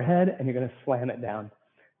up overhead, and you're going to slam it down.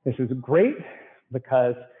 This is great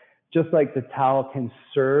because just like the towel can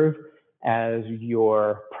serve as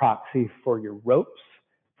your proxy for your ropes,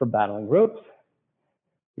 for battling ropes,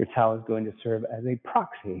 your towel is going to serve as a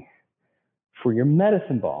proxy for your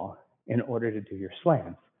medicine ball in order to do your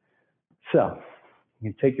slams. So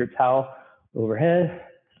you can take your towel overhead.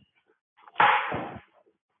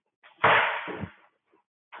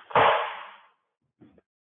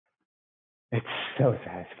 It's so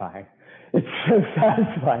satisfying. It's so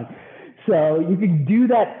satisfying. So you can do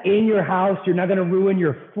that in your house. You're not going to ruin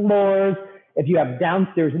your floors. If you have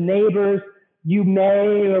downstairs neighbors, you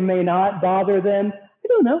may or may not bother them. I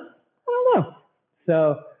don't know.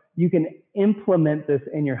 So you can implement this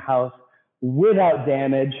in your house without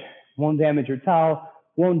damage. Won't damage your towel,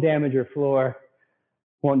 won't damage your floor,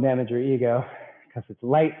 won't damage your ego because it's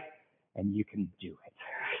light and you can do it.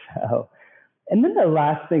 So, and then the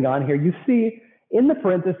last thing on here, you see in the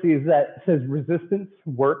parentheses that says resistance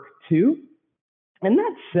work too. And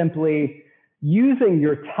that's simply using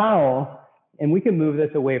your towel, and we can move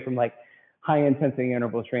this away from like high intensity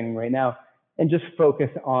interval training right now and just focus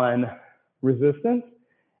on resistance.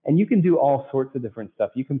 And you can do all sorts of different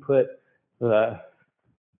stuff. You can put the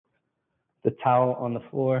towel on the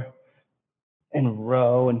floor and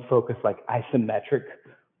row and focus like isometric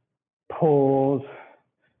pulls.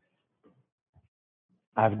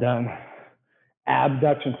 I've done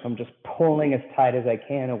abduction, so I'm just pulling as tight as I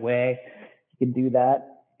can away. You can do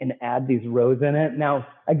that and add these rows in it. Now,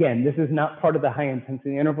 again, this is not part of the high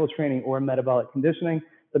intensity interval training or metabolic conditioning,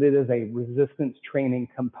 but it is a resistance training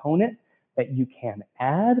component that you can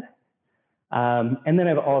add. And then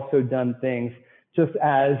I've also done things just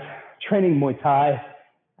as training Muay Thai,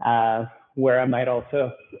 where I might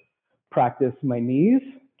also practice my knees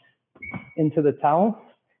into the towel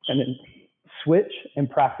and then switch and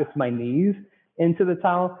practice my knees into the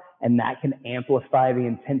towel, and that can amplify the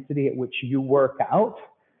intensity at which you work out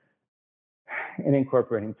and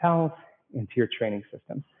incorporating towels into your training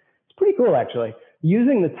system. It's pretty cool, actually.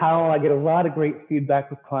 Using the towel, I get a lot of great feedback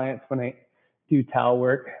with clients when I do towel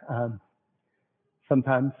work.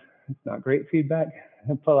 Sometimes it's not great feedback.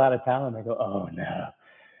 I pull out a towel and I go, oh no.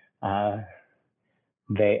 I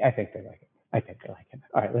think they like it.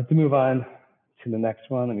 All right, let's move on to the next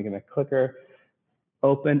one. Let me get my clicker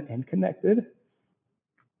open and connected.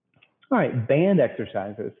 All right, band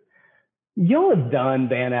exercises. You'll have done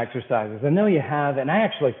band exercises. I know you have, and I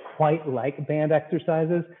actually quite like band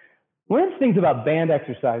exercises. One of the things about band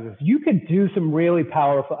exercises, you can do some really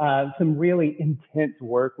powerful, some really intense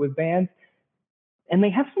work with bands, and they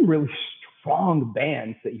have some really strong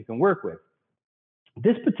bands that you can work with.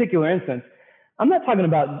 This particular instance, I'm not talking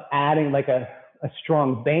about adding like a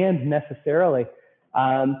strong band necessarily.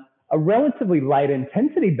 A relatively light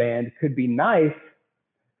intensity band could be nice,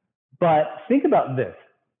 but think about this.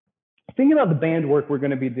 Think about the band work we're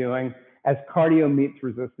going to be doing as cardio meets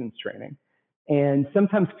resistance training. And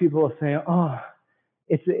sometimes people will say, oh,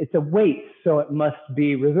 it's a weight, so it must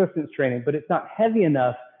be resistance training, but it's not heavy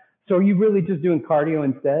enough. So are you really just doing cardio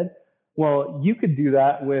instead? Well, you could do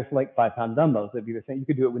that with like 5-pound dumbbells. It'd be the same. You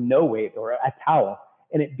could do it with no weight or a towel,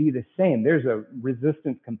 and it'd be the same. There's a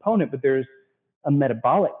resistance component, but there's a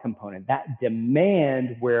metabolic component. That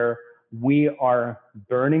demand where we are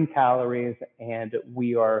burning calories and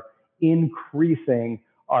we are increasing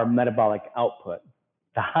our metabolic output.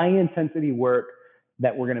 The high intensity work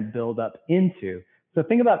that we're going to build up into. So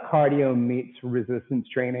think about cardio meets resistance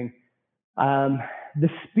training. The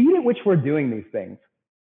speed at which we're doing these things,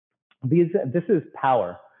 this is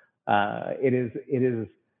power. It is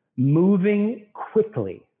moving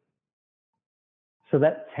quickly. So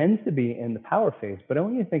that tends to be in the power phase, but I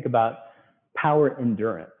want you to think about power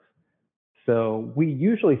endurance. So we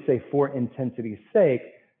usually say for intensity's sake,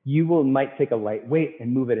 you might take a light weight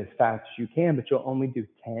and move it as fast as you can, but you'll only do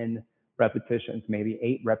 10 repetitions, maybe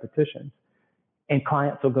 8 repetitions. And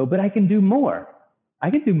clients will go, but I can do more. I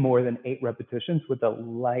can do more than 8 repetitions with a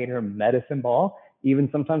lighter medicine ball, even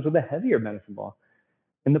sometimes with a heavier medicine ball.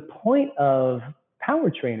 And the point of power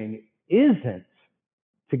training isn't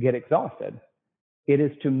to get exhausted. It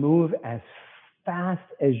is to move as fast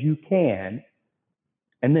as you can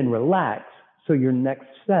and then relax So your next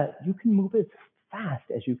set, you can move as fast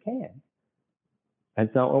as you can.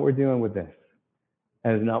 That's not what we're doing with this.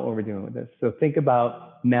 That is not what we're doing with this. So think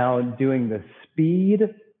about now doing the speed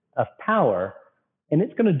of power, and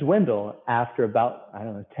it's going to dwindle after about, I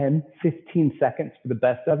don't know, 10, 15 seconds for the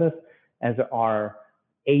best of us as our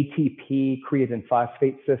ATP, creatine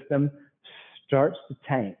phosphate system, starts to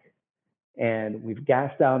tank. And we've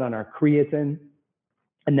gassed out on our creatine,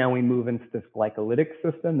 and now we move into this glycolytic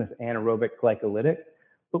system, this anaerobic glycolytic,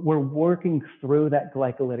 but we're working through that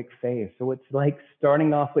glycolytic phase. So it's like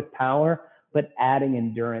starting off with power, but adding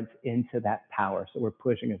endurance into that power. So we're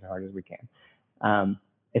pushing as hard as we can.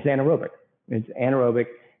 It's anaerobic. It's anaerobic.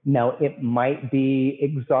 Now it might be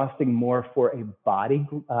exhausting more for a body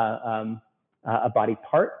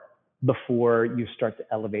part before you start to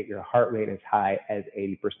elevate your heart rate as high as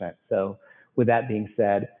 80%. So with that being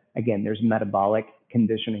said, again, there's metabolic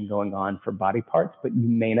conditioning going on for body parts, but you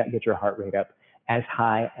may not get your heart rate up as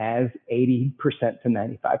high as 80% to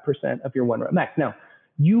 95% of your 1 rep max. Now,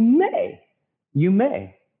 you may,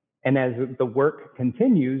 and as the work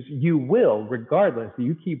continues, you will, regardless.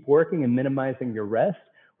 You keep working and minimizing your rest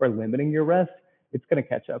or limiting your rest, it's going to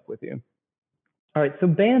catch up with you. All right, so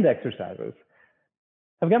band exercises.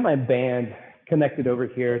 I've got my band connected over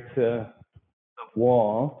here to the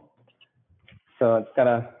wall. So it's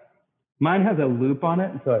got mine has a loop on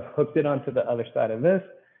it, and so I've hooked it onto the other side of this.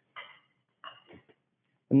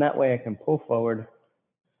 And that way I can pull forward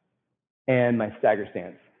and my stagger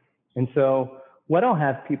stance. And so what I'll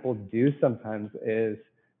have people do sometimes is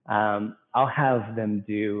I'll have them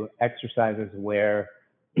do exercises where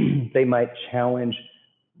they might challenge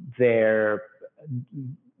their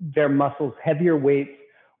muscles, heavier weights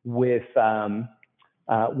with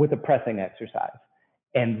a pressing exercise.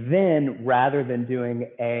 And then rather than doing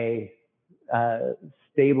a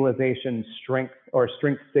stabilization strength or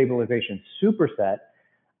strength stabilization superset,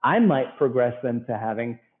 I might progress them to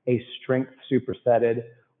having a strength supersetted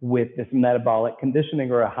with this metabolic conditioning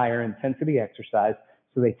or a higher intensity exercise.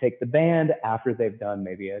 So they take the band after they've done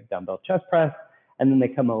maybe a dumbbell chest press, and then they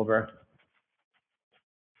come over and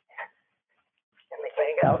they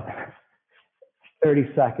bang out 30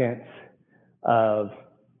 seconds of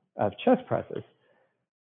chest presses.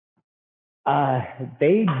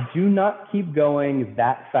 They do not keep going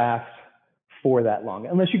that fast for that long,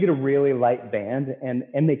 unless you get a really light band,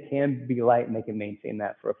 and they can be light and they can maintain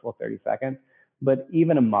that for a full 30 seconds. But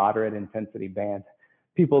even a moderate intensity band,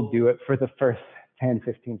 people do it for the first 10,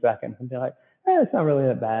 15 seconds and they're like, it's not really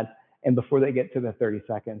that bad. And before they get to the 30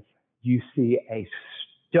 seconds, you see a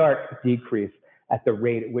stark decrease at the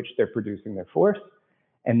rate at which they're producing their force.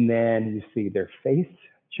 And then you see their face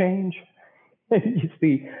change. You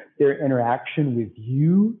see their interaction with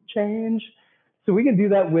you change. So we can do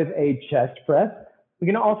that with a chest press. We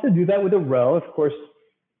can also do that with a row. Of course,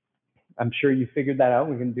 I'm sure you figured that out.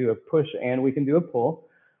 We can do a push and we can do a pull.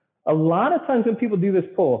 A lot of times when people do this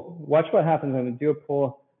pull, watch what happens when they do a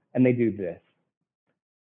pull and they do this.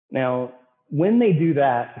 Now, when they do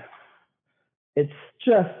that, it's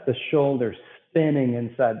just the shoulder spinning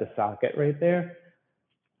inside the socket right there.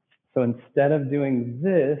 So instead of doing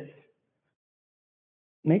this,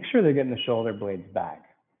 make sure they're getting the shoulder blades back,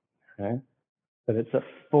 okay? But it's a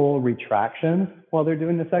full retraction while they're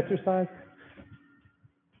doing this exercise.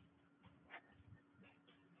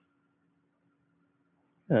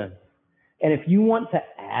 And if you want to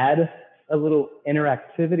add a little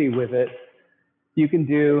interactivity with it, you can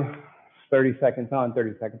do 30 seconds on,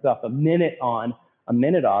 30 seconds off, a minute on, a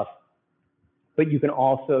minute off. But you can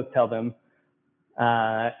also tell them,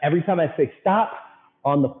 every time I say stop,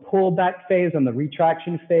 on the pullback phase, on the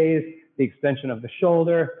retraction phase, the extension of the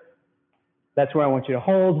shoulder, that's where I want you to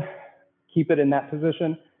hold. Keep it in that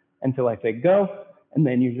position until I say go. And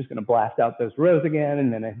then you're just going to blast out those rows again.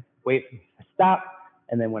 And then I wait, stop.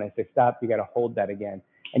 And then when I say stop, you got to hold that again.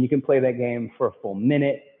 And you can play that game for a full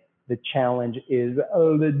minute. The challenge is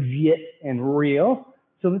legit and real.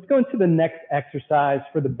 So let's go into the next exercise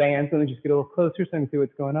for the bands. Let me just get a little closer so I can see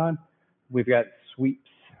what's going on. We've got sweeps.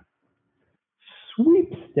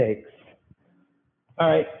 Sweepstakes. All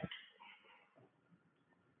right.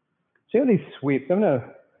 So these sweeps, I'm going to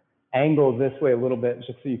angle this way a little bit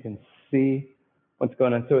just so you can see what's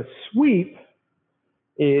going on. So a sweep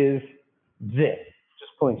is this,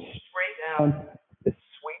 just pulling straight down this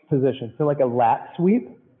sweep position. So like a lat sweep.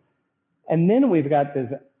 And then we've got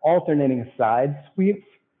this alternating side sweeps.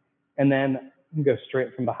 And then I can go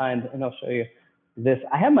straight from behind and I'll show you this.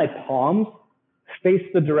 I have my palms face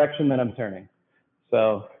the direction that I'm turning.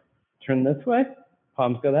 So turn this way,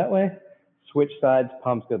 palms go that way, switch sides,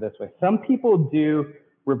 palms go this way. Some people do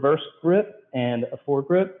reverse grip and a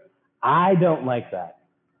foregrip. I don't like that,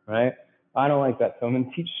 right? I don't like that. So I'm going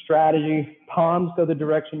to teach strategy. Palms go the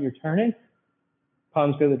direction you're turning.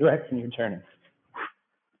 Palms go the direction you're turning.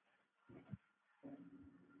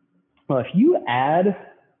 Well, if you add,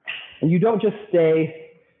 and you don't just stay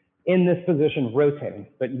in this position rotating,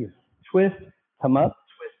 but you twist, come up,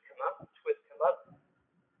 twist, come up, twist, come up,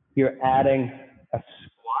 you're adding a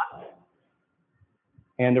squat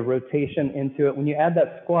and a rotation into it. When you add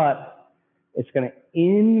that squat, it's going to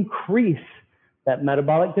increase that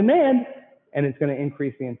metabolic demand, and it's going to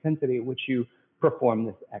increase the intensity at which you perform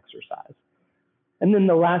this exercise. And then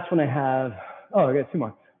the last one I have, oh, I got two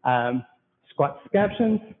more. Squat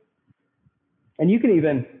scaptions. And you can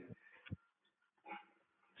even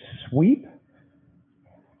sweep.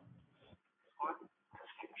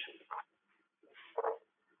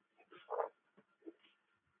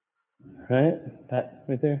 Right, that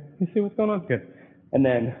right there. You see what's going on? Good. And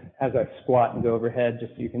then as I squat and go overhead,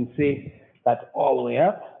 just so you can see, that's all the way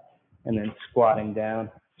up, and then squatting down.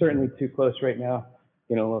 Certainly too close right now,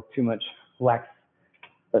 a little too much flex.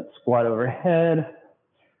 But squat overhead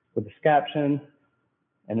with the scaption,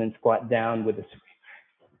 and then squat down with the sweep.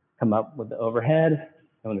 Come up with the overhead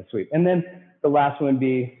and with the sweep. And then the last one would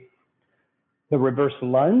be the reverse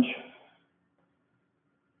lunge.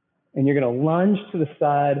 And you're going to lunge to the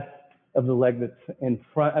side of the leg that's in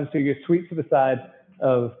front. So you're going to sweep to the side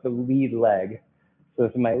of the lead leg. So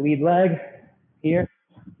this is my lead leg here.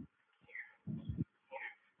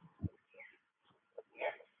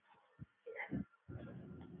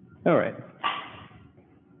 All right.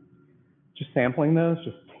 Just sampling those,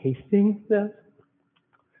 just tasting those.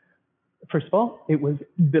 First of all, it was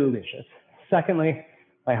delicious. Secondly,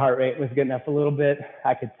 my heart rate was getting up a little bit.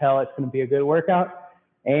 I could tell it's going to be a good workout,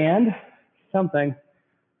 and something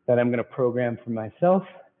that I'm going to program for myself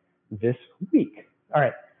this week. All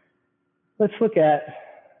right, let's look at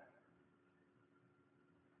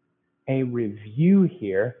a review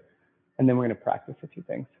here, and then we're going to practice a few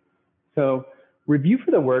things. So review for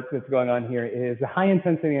the work that's going on here is a high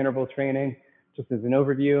intensity interval training. Just as an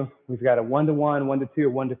overview, we've got a 1-to-1, 1-to-2, or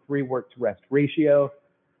 1-to-3 work to rest ratio.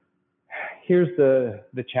 Here's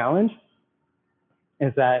the challenge,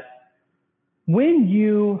 is that when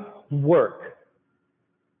you work,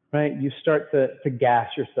 right, you start to gas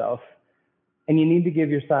yourself, and you need to give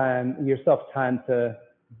yourself time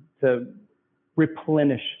to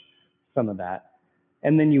replenish some of that.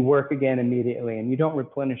 And then you work again immediately, and you don't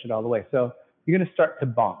replenish it all the way. So you're going to start to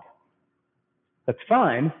bonk. That's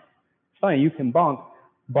fine. Fine, you can bonk,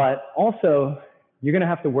 but also you're going to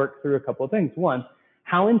have to work through a couple of things. One,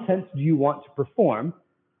 how intense do you want to perform?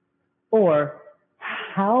 Or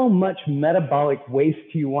how much metabolic waste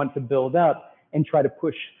do you want to build up and try to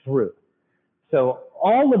push through? So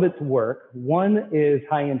all of its work, one is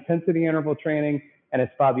high intensity interval training, and as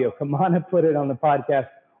Fabio Camana put it on the podcast,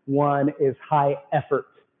 one is high effort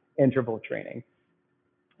interval training.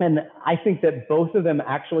 And I think that both of them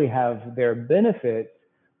actually have their benefits,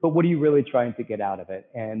 but what are you really trying to get out of it?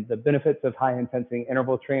 And the benefits of high intensity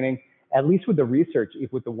interval training, at least with the research,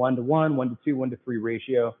 with the 1-to-1, 1-to-2, 1-to-3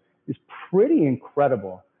 ratio, is pretty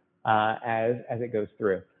incredible as it goes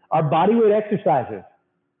through. Our bodyweight exercises,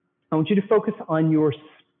 I want you to focus on your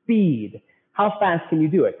speed. How fast can you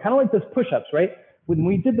do it? Kind of like those push-ups, right? When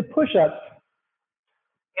we did the push-ups,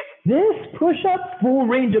 this push-up, full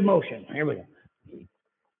range of motion. Here we go.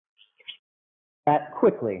 That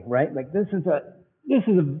quickly, right? Like this is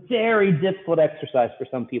a very difficult exercise for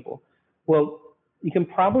some people. Well, you can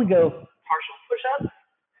probably go partial push-ups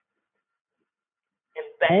and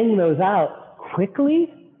bang those out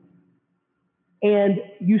quickly, and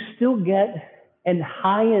you still get a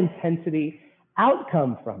high intensity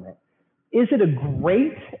outcome from it. Is it a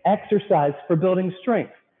great exercise for building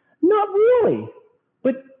strength? Not really,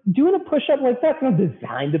 but doing a push-up like that's not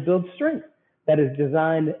designed to build strength. That is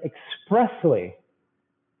designed expressly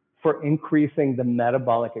for increasing the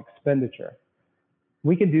metabolic expenditure.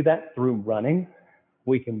 We can do that through running.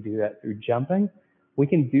 We can do that through jumping. We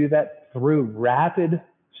can do that through rapid,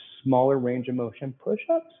 smaller range of motion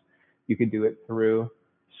push-ups. You can do it through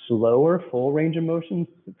slower, full range of motion,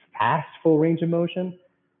 fast, full range of motion.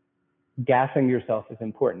 Gassing yourself is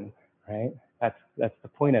important, right? That's the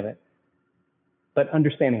point of it. But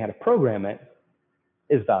understanding how to program it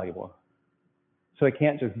is valuable. So I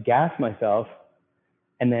can't just gas myself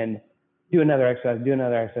and then do another exercise,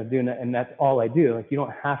 and that's all I do. Like, you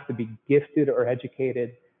don't have to be gifted or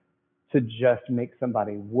educated to just make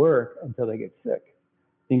somebody work until they get sick.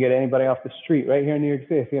 You can get anybody off the street right here in New York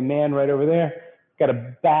City. I see a man right over there, got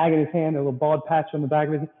a bag in his hand, a little bald patch on the back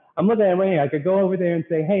of his hand. I'm looking at him right here. I could go over there and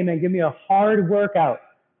say, hey man, give me a hard workout.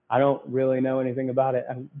 I don't really know anything about it.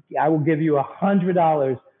 I will give you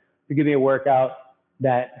 $100 to give me a workout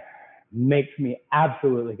that makes me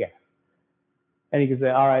absolutely gay. And you can say,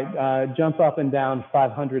 all right, jump up and down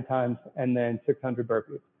 500 times and then 600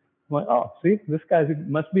 burpees. I'm like, oh, see, this guy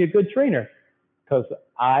must be a good trainer, because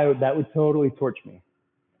that would totally torch me.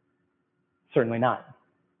 Certainly not.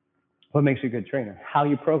 What makes you a good trainer? How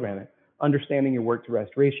you program it. Understanding your work to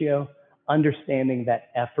rest ratio, understanding that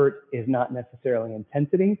effort is not necessarily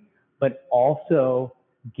intensity, but also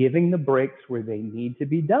giving the breaks where they need to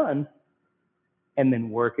be done, and then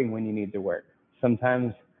working when you need to work.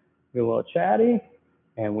 Sometimes we're a little chatty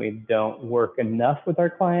and we don't work enough with our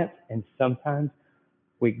clients, and sometimes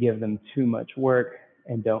we give them too much work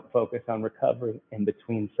and don't focus on recovery in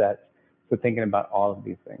between sets. So thinking about all of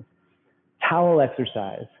these things. Towel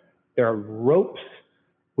exercise. There are ropes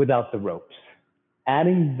without the ropes.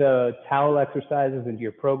 Adding the towel exercises into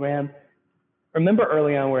your program. Remember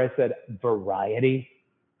early on where I said variety?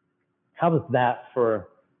 How was that for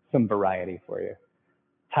some variety for you?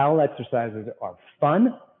 Towel exercises are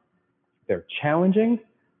fun. They're challenging.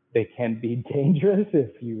 They can be dangerous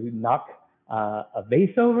if you knock a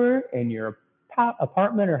vase over in your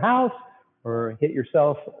apartment or house, or hit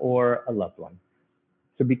yourself or a loved one.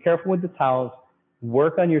 So be careful with the towels.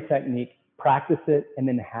 Work on your technique, practice it, and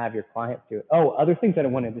then have your clients do it. Oh, other things that I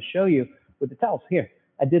wanted to show you with the towels. Here,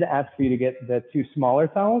 I did ask for you to get the 2 smaller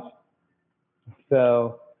towels.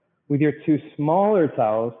 So with your 2 smaller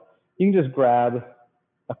towels, you can just grab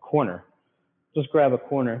a corner. Just grab a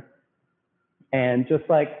corner. And just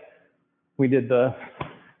like we did the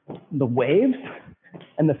waves,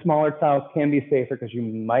 and the smaller towels can be safer because you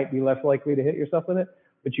might be less likely to hit yourself with it,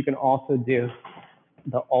 but you can also do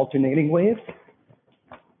the alternating waves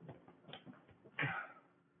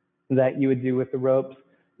that you would do with the ropes.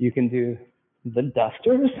 You can do the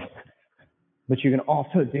dusters, but you can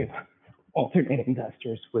also do alternating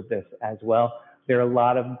dusters with this as well. There are a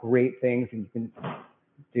lot of great things that you can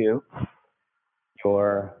do.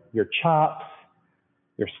 Your chops,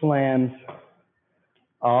 your slams,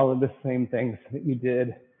 all of the same things that you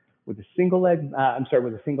did with a single with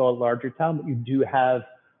a single larger towel, but you do have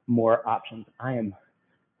more options. I am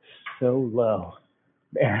so low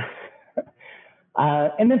there.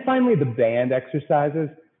 And then finally, the band exercises.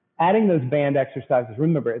 Adding those band exercises,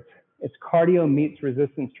 remember, it's cardio meets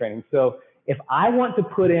resistance training. So if I want to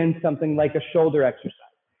put in something like a shoulder exercise,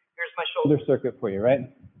 here's my shoulder circuit for you, right?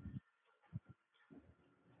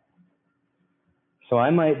 So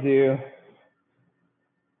I might do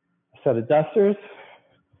a set of dusters.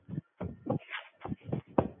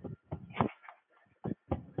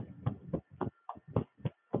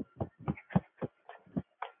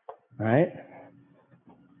 All right.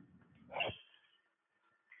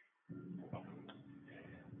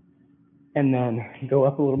 And then go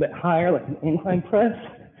up a little bit higher, like an incline press,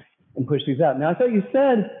 and push these out. Now, I thought you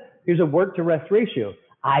said here's a work to rest ratio.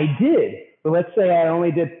 I did, but let's say I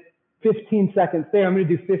only did 15 seconds there. I'm going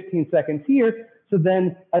to do 15 seconds here. So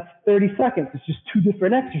then that's 30 seconds. It's just 2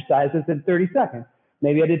 different exercises in 30 seconds.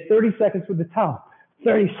 Maybe I did 30 seconds with the towel,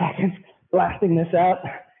 30 seconds blasting this out.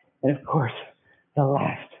 And of course, the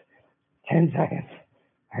last 10 seconds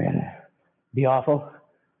are going to be awful.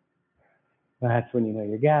 That's when you know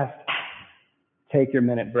you're gassed. Take your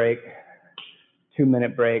minute break,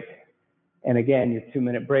 2-minute break. And again, your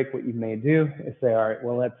 2-minute break, what you may do is say, all right,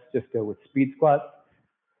 well, let's just go with speed squats.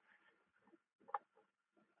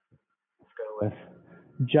 Let's go with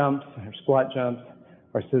jumps or squat jumps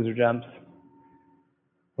or scissor jumps.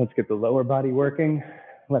 Let's get the lower body working.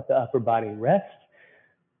 Let the upper body rest.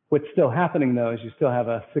 What's still happening, though, is you still have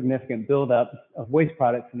a significant buildup of waste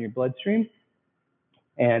products in your bloodstream.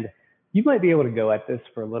 And you might be able to go at this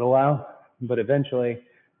for a little while, but eventually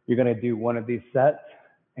you're going to do one of these sets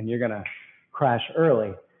and you're going to crash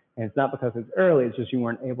early. And it's not because it's early, it's just you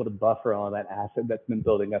weren't able to buffer all that acid that's been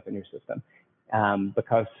building up in your system.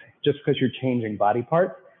 Because just because you're changing body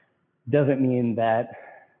parts doesn't mean that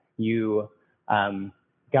you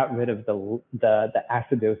got rid of the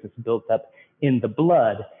acidosis built up in the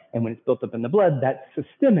blood. And when it's built up in the blood, that's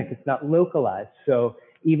systemic, it's not localized. So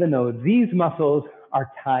even though these muscles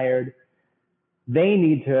are tired, they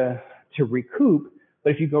need to recoup.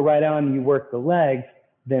 But if you go right on and you work the legs,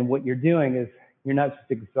 then what you're doing is you're not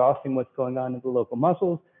just exhausting what's going on in the local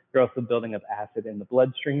muscles, you're also building up acid in the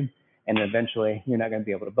bloodstream. And eventually you're not going to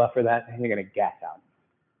be able to buffer that and you're going to gas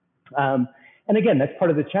out. And again, that's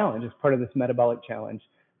part of the challenge. It's part of this metabolic challenge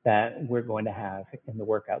that we're going to have in the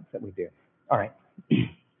workouts that we do. All right.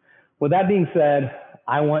 With that being said,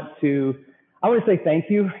 I want to say thank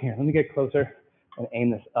you. Here, let me get closer and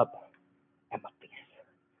aim this up at my face.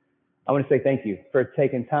 I want to say thank you for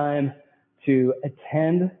taking time to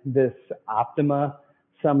attend this Optima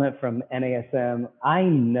Summit from NASM. I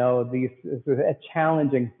know this is a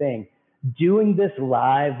challenging thing. Doing this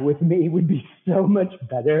live with me would be so much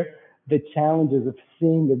better. The challenges of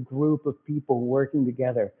seeing a group of people working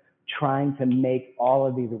together, trying to make all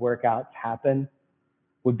of these workouts happen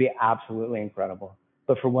would be absolutely incredible.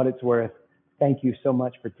 But for what it's worth, thank you so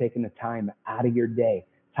much for taking the time out of your day,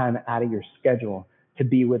 time out of your schedule to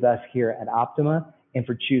be with us here at Optima, and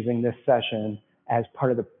for choosing this session as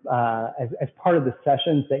part of the as part of the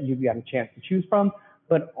sessions that you've got a chance to choose from,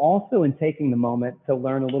 but also in taking the moment to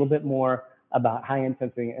learn a little bit more about high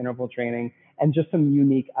intensity interval training and just some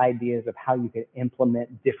unique ideas of how you could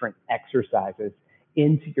implement different exercises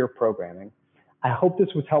into your programming. I hope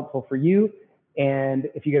this was helpful for you. And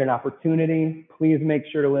if you get an opportunity, please make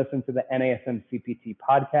sure to listen to the NASM CPT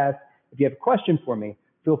podcast. If you have a question for me,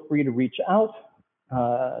 feel free to reach out.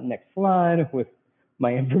 Next slide with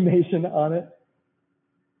my information on it.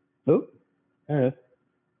 Oh, there it is.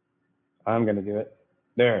 I'm going to do it.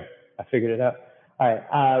 There, I figured it out. All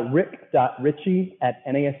right,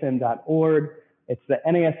 rick.ritchie@nasm.org. It's the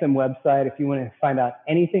NASM website. If you want to find out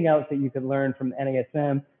anything else that you can learn from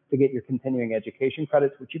NASM to get your continuing education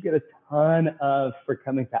credits, which you get a ton of for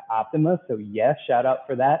coming to Optima. So yes, shout out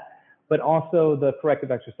for that. But also the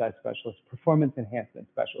corrective exercise specialist, performance enhancement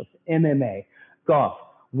specialist, MMA, golf,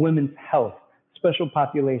 women's health, special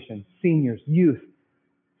populations, seniors, youth.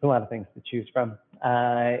 There's a lot of things to choose from.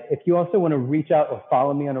 If you also want to reach out or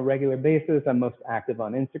follow me on a regular basis, I'm most active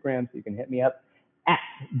on Instagram, so you can hit me up at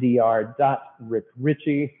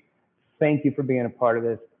dr.rickritchie. Thank you for being a part of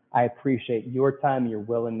this. I appreciate your time and your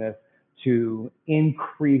willingness to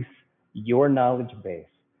increase your knowledge base.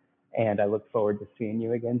 And I look forward to seeing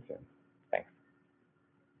you again soon.